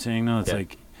understand what I'm saying? No, it's Yeah.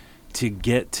 like to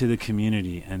get to the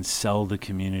community and sell the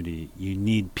community, you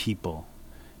need people.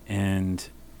 And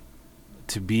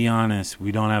to be honest, we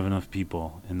don't have enough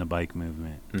people in the bike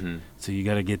movement. Hmm. So you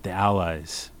got to get the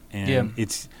allies. And Yeah.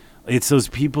 it's those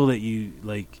people that you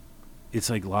like. It's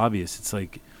like lobbyists.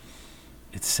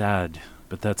 It's sad,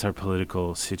 but that's our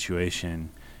political situation,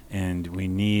 and we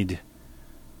need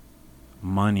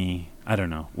money. I don't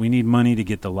know. We need money to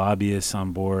get the lobbyists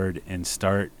on board and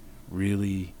start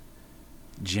really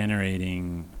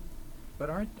generating. But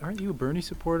aren't you a Bernie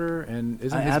supporter? And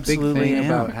isn't I this big absolutely thing am.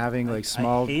 about having I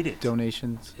small hate it.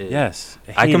 donations? Yes,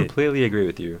 I hate it. completely agree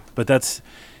with you. But that's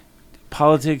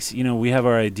politics. We have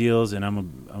our ideals, and I'm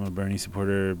a Bernie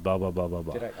supporter. Blah blah blah blah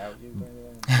blah. Did I out you, by the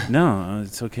way? No,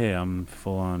 it's okay. I'm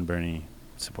full on Bernie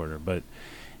supporter,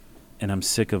 and I'm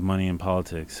sick of money in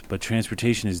politics. But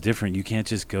transportation is different. You can't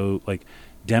just go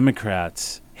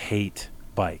Democrats hate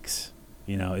bikes.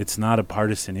 You know, it's not a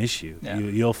partisan issue. Yeah.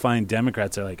 You'll find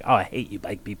Democrats are like, "Oh, I hate you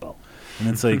bike people," and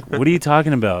it's like, "What are you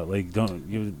talking about? Like, don't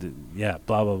you? Yeah,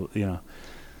 blah blah. blah, you know."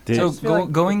 So feel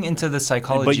like- going into the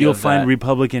psychology, but you'll of find that,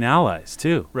 Republican allies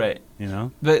too. right. You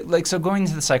know, But like, so going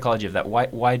into the psychology of that,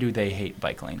 why do they hate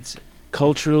bike lanes?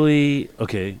 culturally,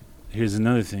 okay. Here's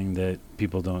another thing that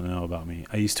people don't know about me.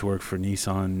 I used to work for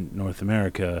Nissan North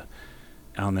America.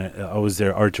 I was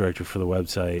their art director for the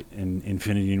website in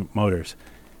Infinity Motors.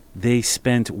 They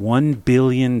spent $1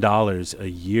 billion a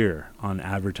year on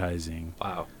advertising.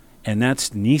 Wow. And that's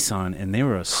Nissan, and they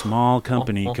were a small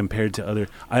company compared to other.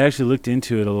 I actually looked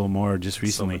into it a little more just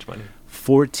recently. So much money.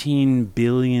 $14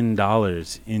 billion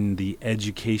in the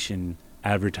education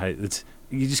advertise.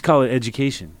 You just call it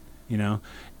education, you know.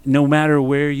 No matter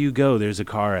where you go, there's a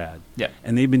car ad. Yeah.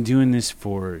 And they've been doing this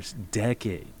for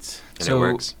decades. And it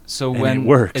works. So And when it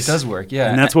works. it does work, yeah.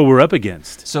 And that's what we're up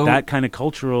against. So- that kind of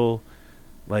cultural,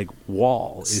 like,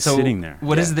 wall is sitting there.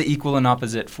 What is the equal and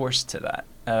opposite force to that?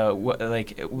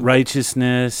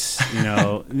 Righteousness, you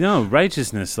know. No,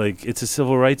 righteousness. Like, it's a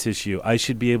civil rights issue. I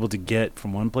should be able to get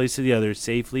from one place to the other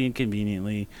safely and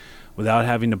conveniently without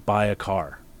having to buy a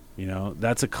car. You know,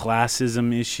 that's a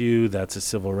classism issue. That's a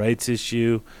civil rights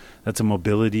issue. That's a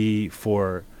mobility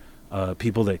for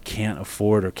people that can't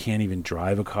afford or can't even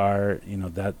drive a car. You know,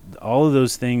 that all of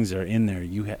those things are in there.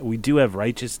 We do have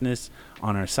righteousness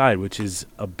on our side, which is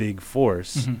a big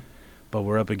force, Mhm. but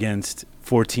we're up against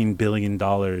 $14 billion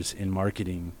in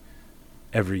marketing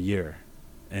every year,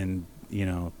 and you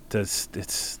know,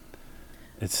 it's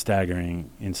staggering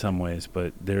in some ways.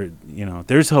 But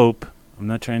there's hope. I'm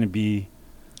not trying to be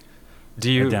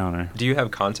a downer. Do you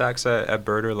have contacts at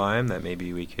Bird or Lime that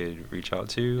maybe we could reach out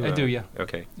to? I do, yeah.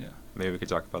 Okay. Yeah. Maybe we could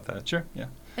talk about that. Sure, yeah.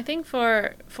 I think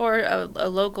for a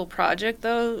local project,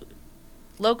 though,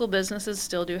 local businesses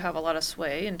still do have a lot of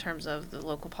sway in terms of the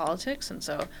local politics, and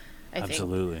so I think,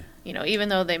 Absolutely. you know, even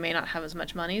though they may not have as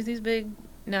much money as these big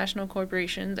national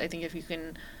corporations, I think if you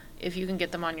can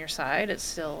get them on your side, it's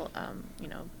still you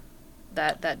know,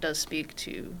 that does speak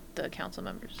to the council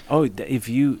members. Oh, if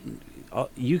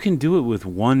you can do it with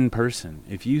one person.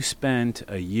 If you spent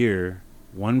a year,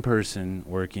 one person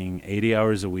working 80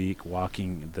 hours a week,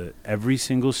 walking every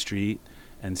single street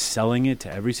and selling it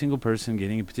to every single person,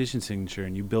 getting a petition signature,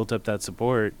 and you built up that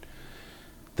support,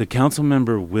 the council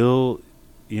member will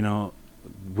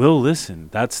listen.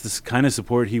 That's the kind of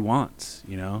support he wants,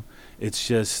 you know. It's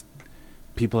just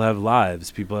people have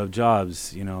lives, people have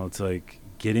jobs, you know. It's like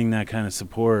getting that kind of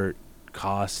support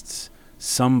costs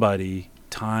somebody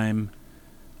time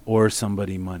or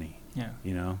somebody money, Yeah.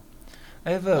 you know.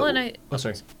 I have a Well, and I- Oh,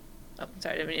 sorry. Oh,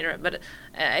 sorry, I didn't mean to interrupt, but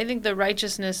I think the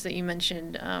righteousness that you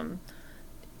mentioned,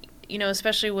 you know,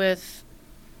 especially with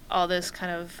all this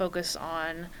kind of focus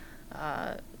on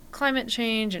climate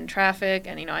change and traffic,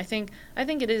 and you know, I think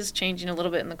it is changing a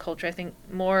little bit in the culture. I think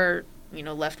more, you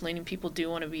know, left-leaning people do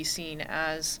want to be seen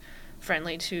as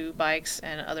friendly to bikes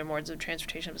and other modes of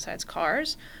transportation besides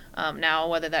cars. Now,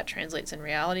 whether that translates in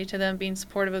reality to them being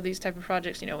supportive of these type of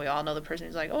projects, you know, we all know the person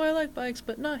who's like, "Oh, I like bikes,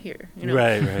 but not here." You know?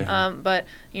 Right. But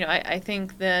you know, I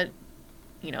think that,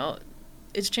 you know,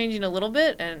 it's changing a little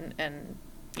bit, and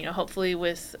you know, hopefully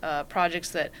with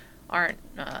projects that aren't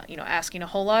you know, asking a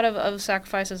whole lot of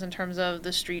sacrifices in terms of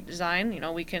the street design, you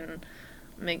know, we can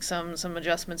make some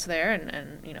adjustments there,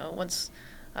 and you know, once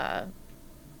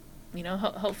you know,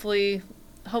 hopefully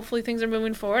things are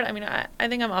moving forward. I mean, I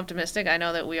think I'm optimistic. I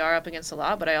know that we are up against a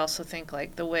lot, but I also think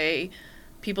like the way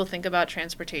people think about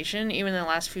transportation, even in the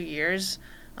last few years,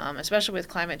 especially with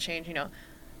climate change, you know,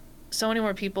 so many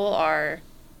more people are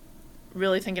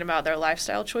really thinking about their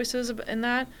lifestyle choices in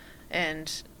that,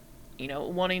 and you know,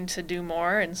 wanting to do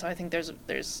more. And so I think there's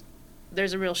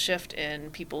a real shift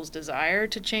in people's desire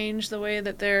to change the way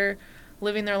that they're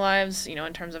living their lives, you know,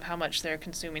 in terms of how much they're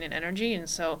consuming in energy. And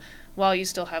so while you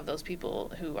still have those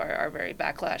people who are very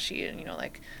backlashy and, you know,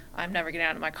 like, I'm never getting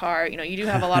out of my car, you know, you do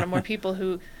have a lot of more people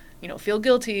who, you know, feel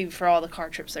guilty for all the car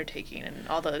trips they're taking and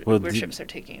all the Uber trips they're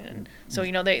taking. And so,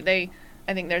 you know, I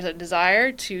think there's a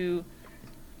desire to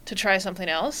try something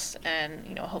else, and,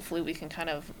 you know, hopefully we can kind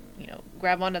of, you know,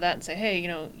 grab onto that and say, hey, you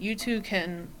know, you too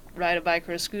can ride a bike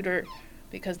or a scooter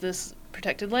because this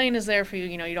protected lane is there for you.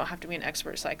 You know, you don't have to be an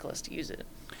expert cyclist to use it.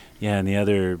 Yeah, and the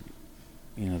other,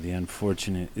 you know, the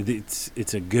unfortunate,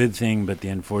 it's a good thing, but the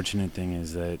unfortunate thing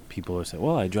is that people are saying,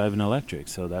 well, I drive an electric,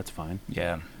 so that's fine.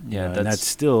 Yeah. You know, and that's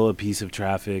still a piece of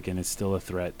traffic, and it's still a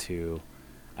threat to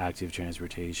active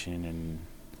transportation and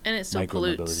it still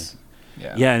pollutes.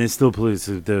 Yeah, and it still pollutes.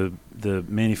 The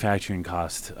manufacturing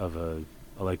cost of a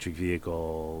electric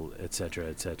vehicle, et cetera,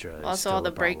 is Also, still all the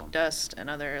a brake problem. dust and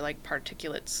other like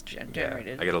particulates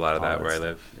generated. I get a lot of All that where I stuff.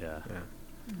 live. Yeah.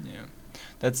 Yeah,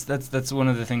 that's one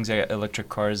of the things that electric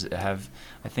cars have,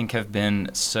 I think, have been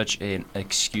such an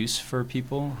excuse for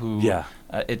people who. Yeah.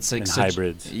 It's like And such,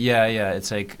 hybrids. Yeah, yeah.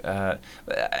 It's like,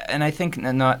 and I think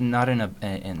not in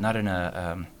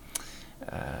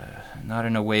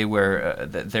a way where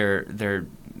they're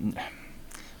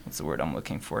what's the word I'm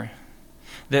looking for?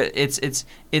 It's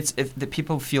if the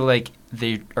people feel like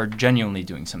they are genuinely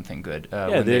doing something good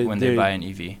when they buy an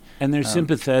EV. And they're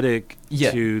sympathetic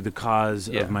yeah. to the cause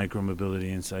Yeah. of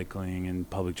micromobility and cycling and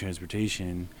public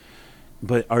transportation.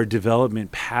 But our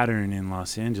development pattern in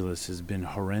Los Angeles has been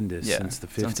horrendous since the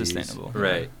 50s. It's unsustainable.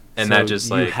 Right. And So that just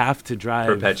you have to drive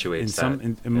perpetuates in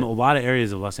that. in a lot of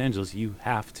areas of Los Angeles. You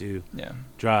have to Yeah.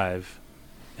 drive,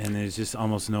 and there's just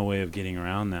almost no way of getting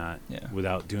around that Yeah.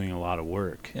 without doing a lot of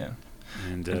work. Yeah.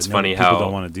 And It's no, funny people how-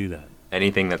 don't want to do that.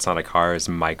 anything that's not a car is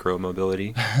micro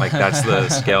mobility. Like that's the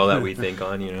scale that we think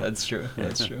on, you know. That's true.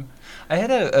 That's true. I had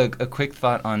a quick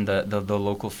thought on the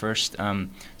local first.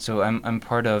 So I'm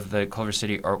part of the Culver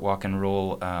City Art Walk and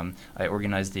Roll. I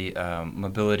organize the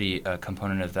mobility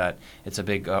component of that. It's a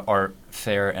big art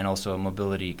fair and also a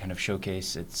mobility kind of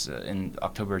showcase. It's in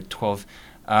October 12th.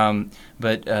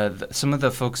 But some of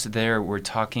the folks there were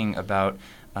talking about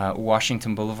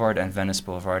Washington Boulevard and Venice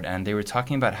Boulevard, and they were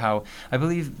talking about how I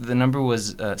believe the number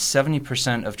was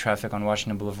 70% of traffic on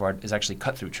Washington Boulevard is actually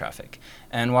cut-through traffic,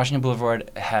 and Washington Boulevard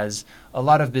has a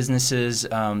lot of businesses.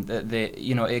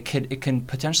 It can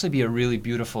potentially be a really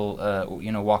beautiful,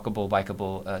 walkable,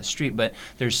 bikeable street, but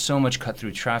there's so much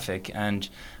cut-through traffic, and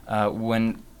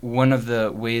when one of the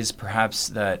ways perhaps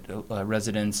that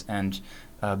residents and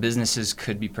businesses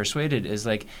could be persuaded is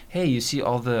like, hey, you see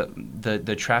all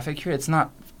the traffic here? It's not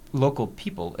local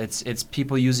people. It's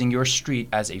people using your street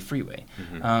as a freeway.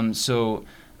 Mm-hmm. So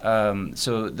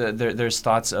there's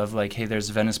thoughts of like, hey, there's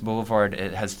Venice Boulevard.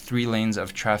 It has 3 lanes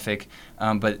of traffic,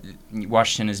 but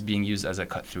Washington is being used as a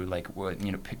cut through. Like,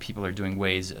 people are doing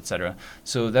ways, etc.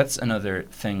 So that's another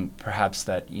thing, perhaps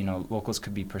that locals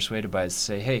could be persuaded by is to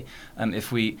say, hey,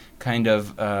 if we kind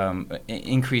of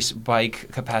increase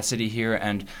bike capacity here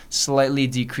and slightly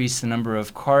decrease the number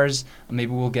of cars,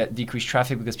 maybe we'll get decreased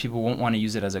traffic because people won't want to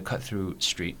use it as a cut through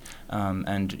street,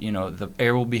 and the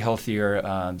air will be healthier,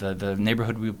 the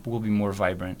neighborhood will be more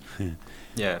vibrant.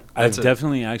 Yeah. I've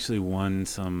definitely actually won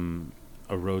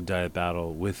a road diet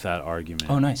battle with that argument.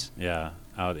 Oh, nice. Yeah,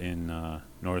 out in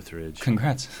Northridge.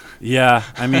 Congrats. Yeah,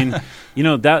 I mean,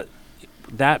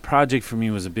 that project for me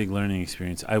was a big learning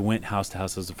experience. I went house to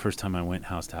house. It was the first time I went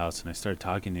house to house, and I started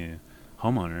talking to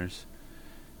homeowners,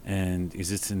 and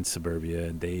it's in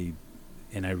suburbia,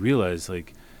 and I realized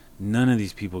like none of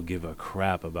these people give a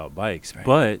crap about bikes, Right.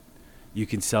 but you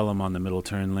can sell them on the middle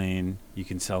turn lane. You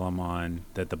can sell them on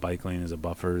that the bike lane is a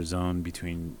buffer zone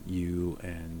between you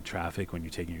and traffic when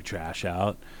you're taking your trash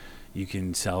out. You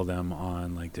can sell them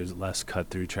on like there's less cut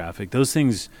through traffic. Those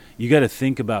things you got to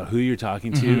think about who you're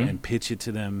talking to Mhm. and pitch it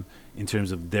to them in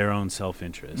terms of their own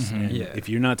self-interest. Mhm. And Yeah. if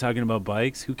you're not talking about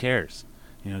bikes, who cares?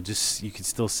 You can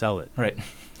still sell it. Right.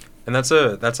 And that's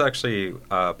actually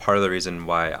part of the reason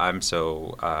why I'm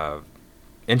so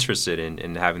interested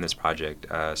in having this project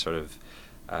sort of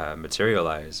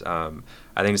materialize. I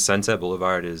think Sunset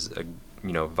Boulevard is a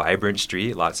vibrant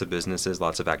street, lots of businesses,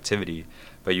 lots of activity,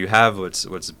 but you have what's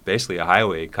basically a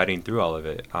highway cutting through all of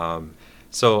it.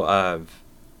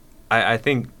 I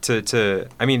think it's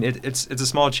a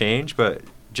small change, but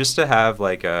just to have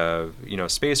like a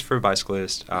space for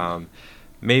bicyclists.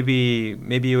 Maybe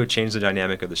it would change the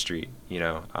dynamic of the street.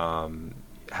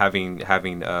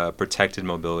 Having a protected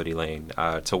mobility lane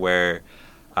to where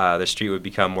the street would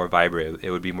become more vibrant.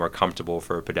 It would be more comfortable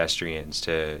for pedestrians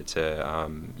to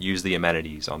use the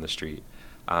amenities on the street.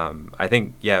 I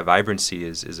think vibrancy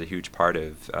is a huge part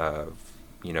of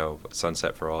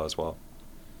Sunset for All as well.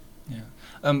 Yeah.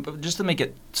 But just to make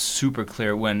it super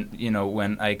clear,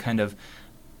 when I kind of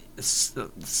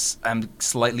I'm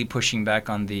slightly pushing back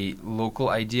on the local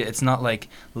idea. It's not like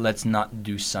let's not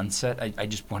do Sunset. I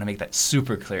just want to make that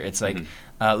super clear. It's like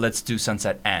let's do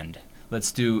Sunset and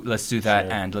let's do that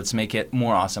Sure. and let's make it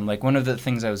more awesome. Like one of the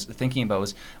things I was thinking about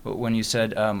was when you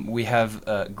said we have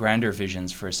grander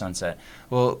visions for Sunset.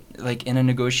 Well, like in a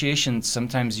negotiation,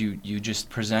 sometimes you just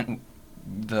present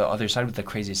the other side with the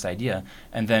craziest idea,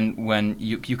 and then when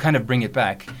you kind of bring it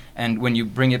back, and when you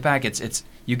bring it back, it's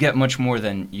you get much more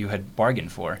than you had bargained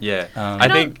for. Yeah. I I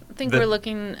don't think think the- we're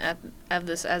looking at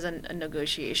this as a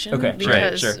negotiation. Okay,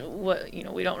 because sure.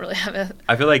 we don't really have a.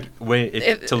 I feel like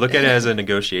If- to look at it as a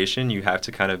negotiation, you have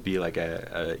to kind of be like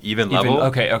a even level.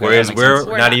 okay, Whereas that makes we're sense.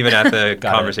 We're not not. even at the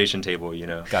Got it. conversation table, you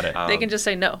know. Got it. They can just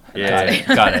say no. and yeah.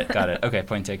 that's Got it. it. Got it. Okay,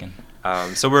 point taken.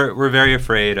 So we're very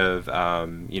afraid of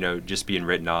just being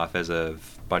written off as a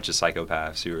bunch of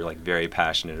psychopaths who are like very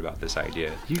passionate about this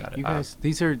idea. You, Got it. you guys,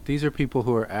 these are people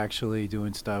who are actually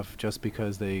doing stuff just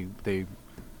because they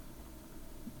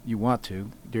you want to.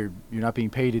 You're not being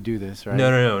paid to do this, right?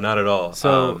 No, not at all.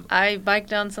 So- I bike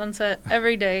down Sunset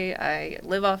every day. I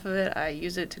live off of it. I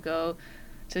use it to go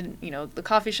to the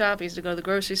coffee shop. I used to go to the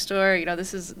grocery store.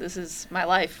 This is my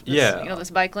life. Yeah. This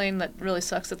bike lane that really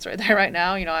sucks. That's right there right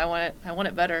now. I want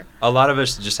it better. a lot of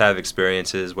us just have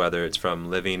experiences, whether it's from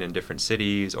living in different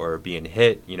cities or being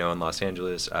hit, in Los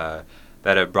Angeles,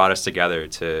 that have brought us together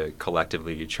to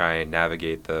collectively try and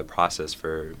navigate the process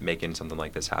for making something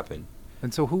like this happen.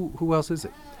 And so who else is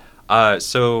it?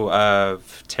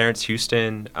 Terrence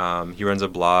Houston, he runs a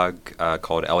blog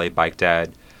called LA Bike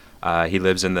Dad. He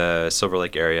lives in the Silver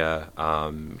Lake area.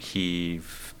 He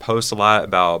posts a lot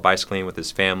about bicycling with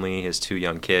his family, his 2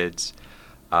 young kids.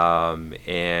 And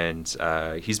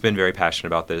he's been very passionate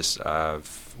about this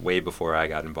way before I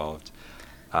got involved.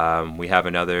 We have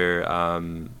another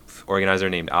organizer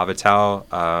named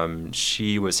Avital.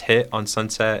 She was hit on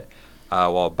Sunset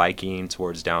while biking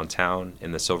towards downtown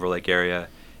in the Silver Lake area.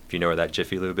 If you know where that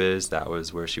Jiffy Lube is, that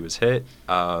was where she was hit.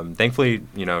 Thankfully,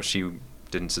 she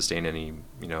didn't sustain any,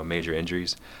 major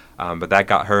injuries. But that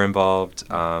got her involved.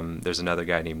 There's another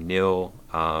guy named Neil.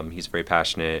 He's very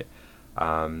passionate.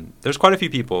 There's quite a few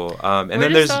people.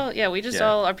 We just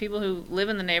all are people who live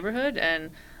in the neighborhood,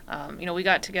 and we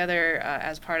got together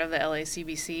as part of the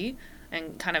LACBC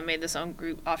and kind of made this own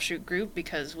offshoot group,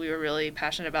 because we were really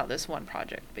passionate about this one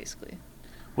project, basically.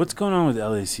 What's going on with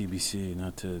LACBC?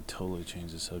 Not to totally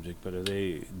change the subject, but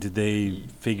did they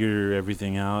figure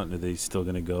everything out? Are they still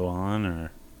going to go on,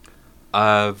 or?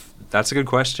 That's a good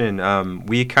question.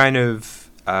 We kind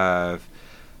of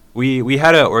we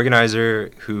had an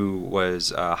organizer who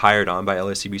was hired on by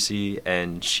LACBC,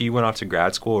 and she went off to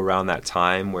grad school around that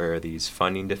time where these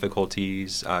funding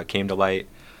difficulties came to light.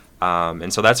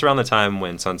 And so that's around the time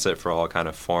when Sunset for All kind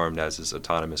of formed as this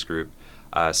autonomous group.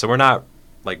 So we're not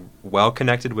well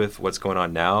connected with what's going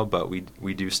on now, but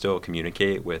we do still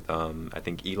communicate with I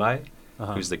think Eli,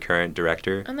 who's the current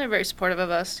director. And they're very supportive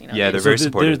of us. Yeah, they're very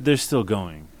supportive. They're still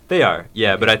going. They are,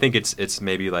 yeah, but I think it's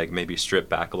maybe stripped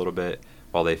back a little bit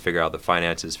while they figure out the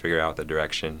finances, figure out the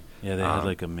direction. Yeah, they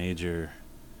had a major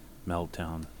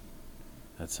meltdown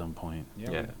at some point.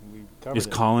 Yeah. We covered Is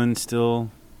it. Colin still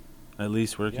at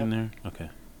least working Yep. there? Okay.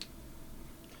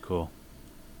 Cool.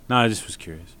 No, I just was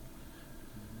curious.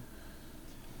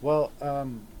 Well,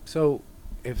 so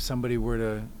if somebody were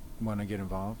to want to get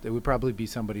involved, it would probably be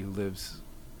somebody who lives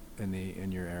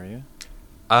in your area.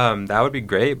 That would be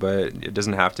great, but it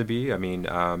doesn't have to be. I mean,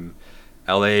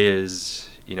 LA is,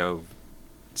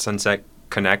 Sunset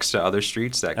connects to other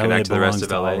streets that LA connect to the rest belongs of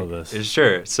to LA. all of us.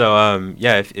 Sure. So,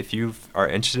 if you are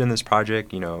interested in this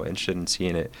project, interested in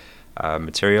seeing it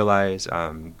materialize,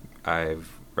 I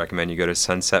recommend you go to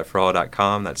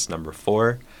sunsetforall.com. That's number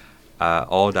 4.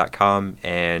 all.com,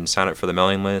 and sign up for the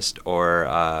mailing list,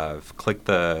 or click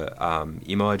the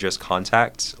email address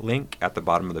contact link at the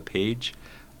bottom of the page,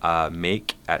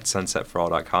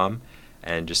 make@sunsetforall.com,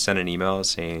 and just send an email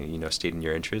saying, stating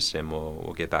your interest, and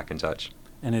we'll get back in touch.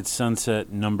 And it's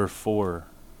Sunset number 4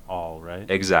 all, right?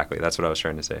 Exactly. That's what I was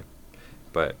trying to say.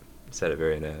 But said it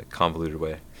very in a convoluted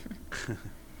way. And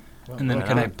then Well,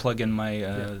 can I plug in my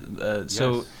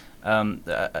so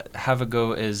Have a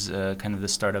Go is kind of the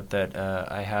startup that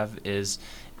I have. It's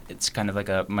kind of like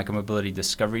a micromobility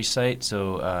discovery site.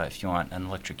 So if you want an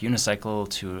electric unicycle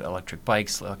to electric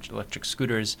bikes, electric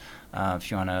scooters,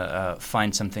 if you want to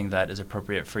find something that is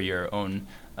appropriate for your own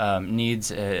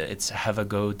needs, it's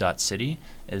haveago.city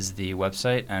is the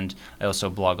website. And I also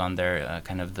blog on there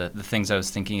kind of the things I was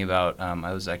thinking about.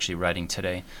 I was actually writing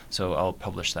today, so I'll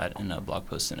publish that in a blog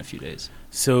post in a few days.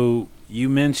 So you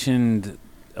mentioned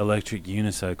electric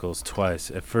unicycles twice.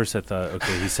 At first I thought,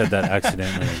 okay, he said that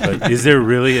accidentally. But is there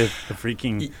really a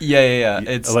freaking Yeah.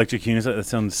 It's electric unicycle? That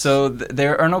sounds so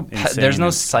there are no insane. there's no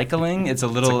cycling. It's a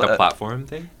It's little like the platform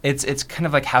thing? It's kind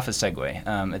of like half a Segway.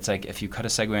 It's like if you cut a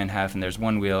Segway in half and there's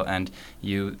one wheel and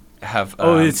you have.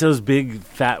 It's those big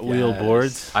fat wheel Yes.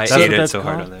 boards. I That's what ate it that's so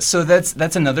hard called? on that. So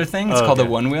that's another thing. It's Oh, called a okay.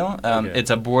 one wheel. Okay. It's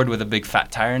a board with a big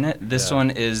fat tire in it. This Yeah. one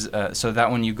is so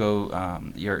that one you go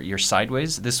you're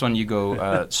sideways. This one you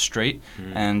go straight,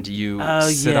 and you Oh,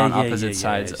 sit yeah, on yeah, opposite yeah,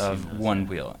 sides I've seen of those, one yeah.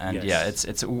 wheel. And Yes. yeah,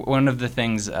 it's one of the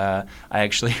things I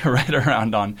actually ride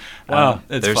around on. Wow.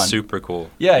 It's They're fun. super cool.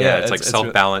 Yeah, yeah, It's like it's real-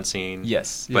 self-balancing.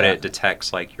 Yes, But yeah. it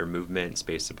detects like your movements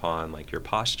based upon like your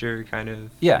posture, kind of.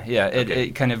 Yeah, yeah. Okay.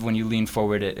 It kind of when you lean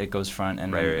forward, it goes front,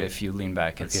 and Right, when- right. if you lean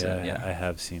back, it's Okay, yeah. I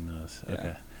have seen those. Yeah.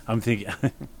 Okay. I'm thinking.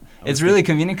 It's really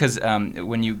convenient because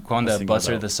when you go on I was the thinking bus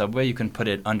or about- the subway, you can put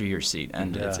it under your seat,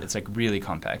 and Yeah. it's like really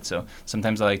compact. So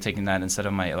sometimes I like taking that instead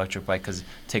of my electric bike because it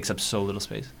takes up so little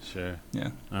space. Sure. Yeah,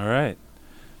 All right.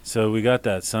 So we got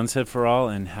that Sunset for All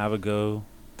and Have a Go.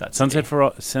 that's Sunset it. for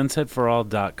all,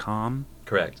 sunsetforall.com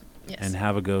Correct. Yes. and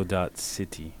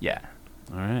haveago.city. Yeah,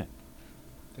 All right.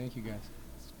 Thank you, guys.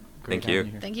 It's Thank having you.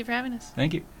 here. Thank you for having us.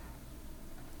 thank you.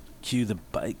 Cue the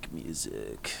bike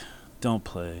music. Don't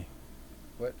play.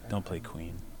 What? Don't play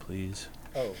Queen, please.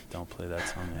 Oh. Don't play that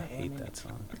song. I hate that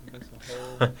song. There's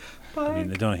a whole I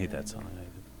mean, I don't hate that song,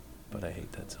 but I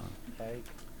hate that song. bike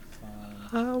song.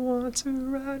 I want to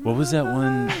ride. What was that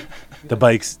one? The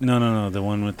bikes. No. The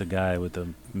one with the guy with the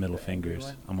middle The angry fingers.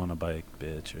 one? I'm on a bike,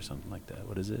 bitch, or something like that.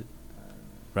 What is it?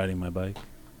 Riding my bike.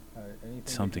 Anything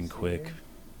Something quick.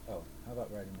 Oh, how about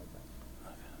riding my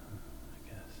bike? I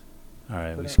guess. All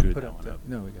right, we screwed that one up.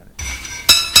 No, we got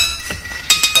it.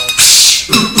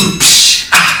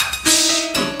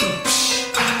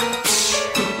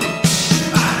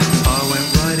 I went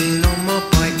riding on my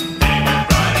bike.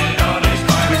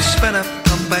 With sped up,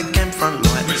 come back and front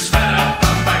light.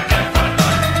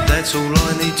 That's all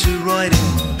I need to ride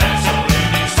in.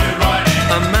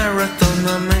 A marathon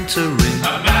I'm entering.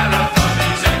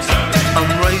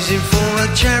 I'm raising for a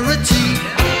charity.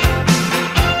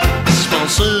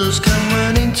 Sponsors come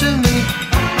running to me.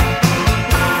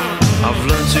 I've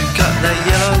learned to cut that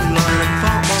yellow line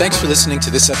apart. Thanks for listening to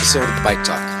this episode of Bike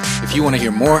Talk. If you want to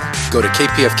hear more, go to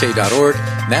kpfk.org,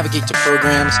 navigate to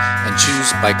programs, and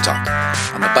choose Bike Talk.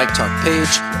 On the Bike Talk page,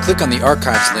 click on the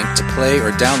archives link to play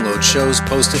or download shows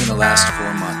posted in the last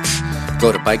 4 months.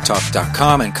 Go to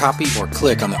biketalk.com and copy or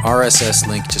click on the RSS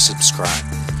link to subscribe.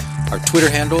 Our Twitter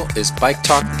handle is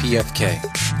BikeTalkPFK.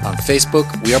 On Facebook,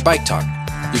 we are Bike Talk.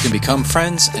 You can become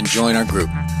friends and join our group.